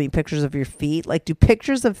 oh, send me pictures of your feet? Like, do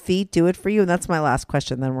pictures of feet do it for you? And that's my last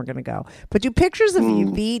question. Then we're gonna go. But do pictures of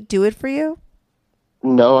your feet do it for you?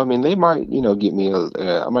 No, I mean they might, get me.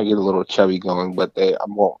 I might get a little chubby going, but I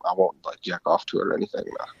won't like jack off to it or anything.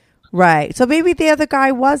 No. Right. So maybe the other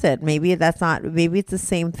guy wasn't. Maybe that's not. Maybe it's the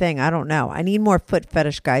same thing. I don't know. I need more foot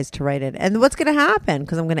fetish guys to write in. And what's going to happen?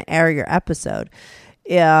 Because I'm going to air your episode.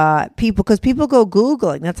 Because people go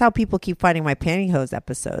Googling. That's how people keep finding my pantyhose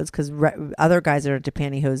episodes. Because other guys that are into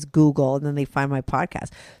pantyhose Google and then they find my podcast.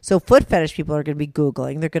 So foot fetish people are going to be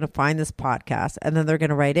Googling. They're going to find this podcast and then they're going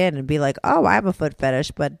to write in and be like, oh, I have a foot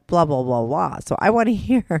fetish, but blah, blah, blah, blah. So I want to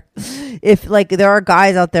hear if like there are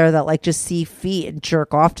guys out there that like just see feet and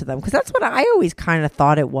jerk off to them. Because that's what I always kind of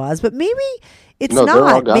thought it was. But maybe it's No, not. there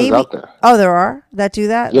are guys maybe out there. Oh, there are that do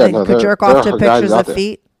that? Yeah, like no, could there- jerk there off to are guys pictures out of there.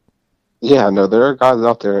 feet? Yeah, no, there are guys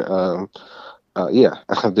out there. Yeah,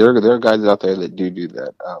 there are guys out there that do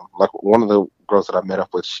that. Like one of the girls that I met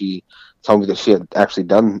up with, she told me that she had actually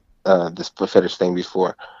done this foot fetish thing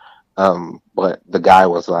before. But the guy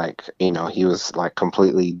was like, he was like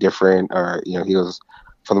completely different, or he was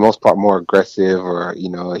for the most part more aggressive, or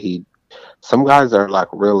some guys are like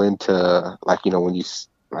real into like when you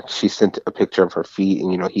like she sent a picture of her feet,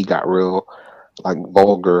 and he got real like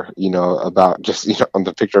vulgar, about just on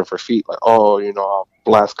the picture of her feet, like, I'll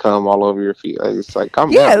blast cum all over your feet. It's like, calm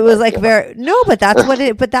down. Yeah, it was like but that's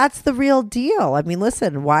but that's the real deal. I mean,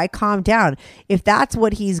 listen, why calm down? If that's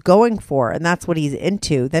what he's going for and that's what he's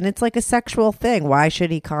into, then it's like a sexual thing. Why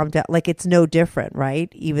should he calm down? Like, it's no different, right?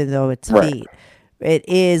 Even though it's feet. It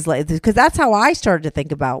is like, because that's how I started to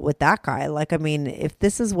think about with that guy. Like, I mean, if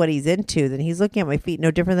this is what he's into, then he's looking at my feet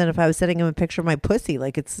no different than if I was sending him a picture of my pussy.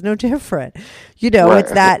 Like, it's no different.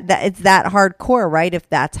 It's that it's that hardcore, right? If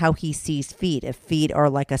that's how he sees feet, if feet are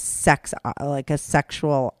like a sexual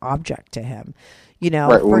object to him,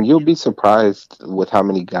 Right. When you'll be surprised with how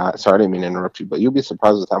many guys. Sorry, I didn't mean to interrupt you, but you'll be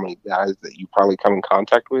surprised with how many guys that you probably come in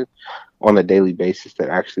contact with on a daily basis that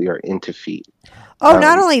actually are into feet. Oh,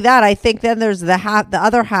 not only that, I think then there's the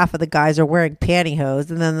other half of the guys are wearing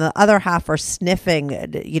pantyhose, and then the other half are sniffing,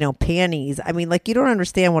 panties. I mean, like, you don't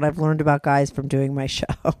understand what I've learned about guys from doing my show.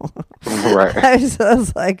 Right. I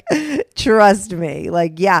was like, trust me.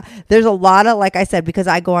 Like, yeah, there's a lot of, like I said, because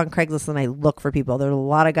I go on Craigslist and I look for people. There's a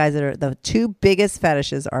lot of guys that are, the two biggest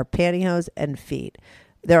fetishes are pantyhose and feet.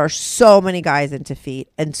 There are so many guys into feet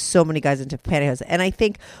and so many guys into pantyhose. And I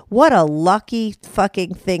think what a lucky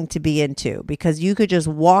fucking thing to be into, because you could just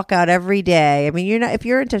walk out every day. I mean, if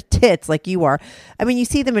you're into tits like you are, I mean, you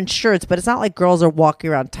see them in shirts, but it's not like girls are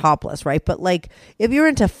walking around topless, right? But like, if you're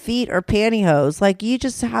into feet or pantyhose, like, you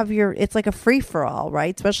just have it's like a free for all,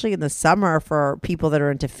 right? Especially in the summer for people that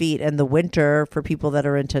are into feet, and the winter for people that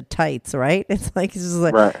are into tights, right? It's just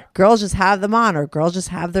like right. Girls just have them on, or girls just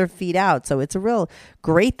have their feet out. So it's a real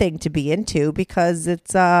great thing to be into, because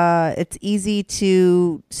it's easy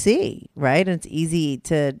to see, right? And it's easy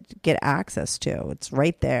to get access to. It's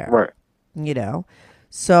right there, right?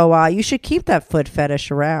 So you should keep that foot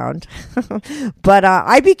fetish around. But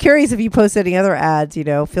I'd be curious if you post any other ads.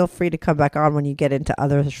 Feel free to come back on when you get into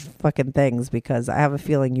other fucking things, because I have a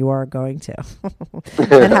feeling you are going to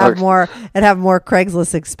and have more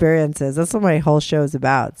Craigslist experiences. That's what my whole show is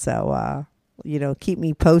about. So keep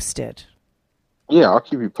me posted. Yeah, I'll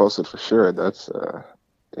keep you posted for sure. That's,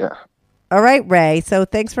 yeah. All right, Ray. So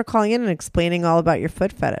thanks for calling in and explaining all about your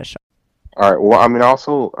foot fetish. All right. Well, I mean,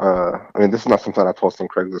 also, this is not something I post on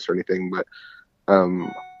Craigslist or anything, but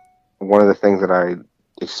one of the things that I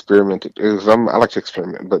experimented is I like to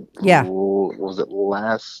experiment, but yeah. Was it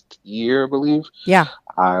last year, I believe? Yeah.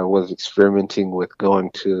 I was experimenting with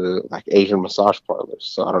going to like Asian massage parlors.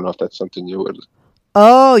 So I don't know if that's something you would.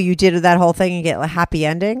 Oh, you did that whole thing and get like happy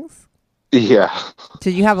endings? Yeah.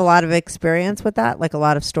 Did you have a lot of experience with that? Like a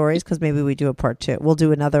lot of stories? Because maybe we do a part 2. We'll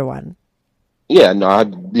do another one. Yeah, no,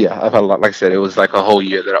 I've had a lot. Like I said, it was like a whole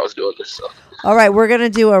year that I was doing this. So. All right, we're gonna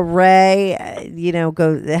do a Ray.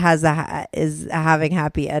 Is having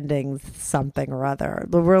happy endings, something or other.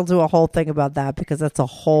 We'll do a whole thing about that, because that's a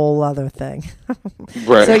whole other thing.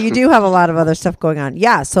 Right. So you do have a lot of other stuff going on.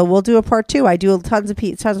 Yeah. So we'll do a part 2. I do tons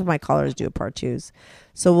of my callers do a part 2s.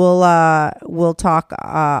 So we'll talk.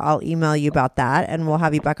 I'll email you about that, and we'll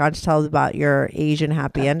have you back on to tell us about your Asian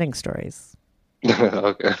happy ending stories.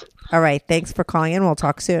 Okay. All right. Thanks for calling in. We'll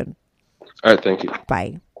talk soon. All right. Thank you.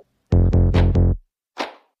 Bye.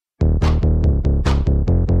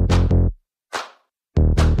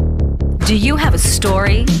 Do you have a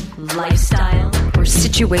story, lifestyle, or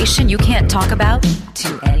situation you can't talk about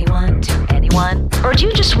to anyone? Or do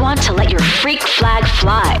you just want to let your freak flag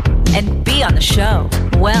fly and be on the show?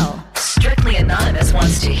 Well, Strictly Anonymous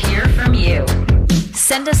wants to hear from you.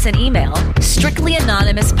 Send us an email,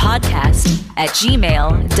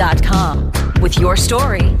 strictlyanonymouspodcast@gmail.com, with your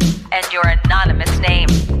story and your anonymous name.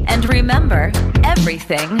 And remember,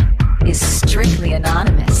 everything is strictly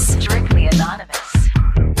anonymous. Strictly Anonymous.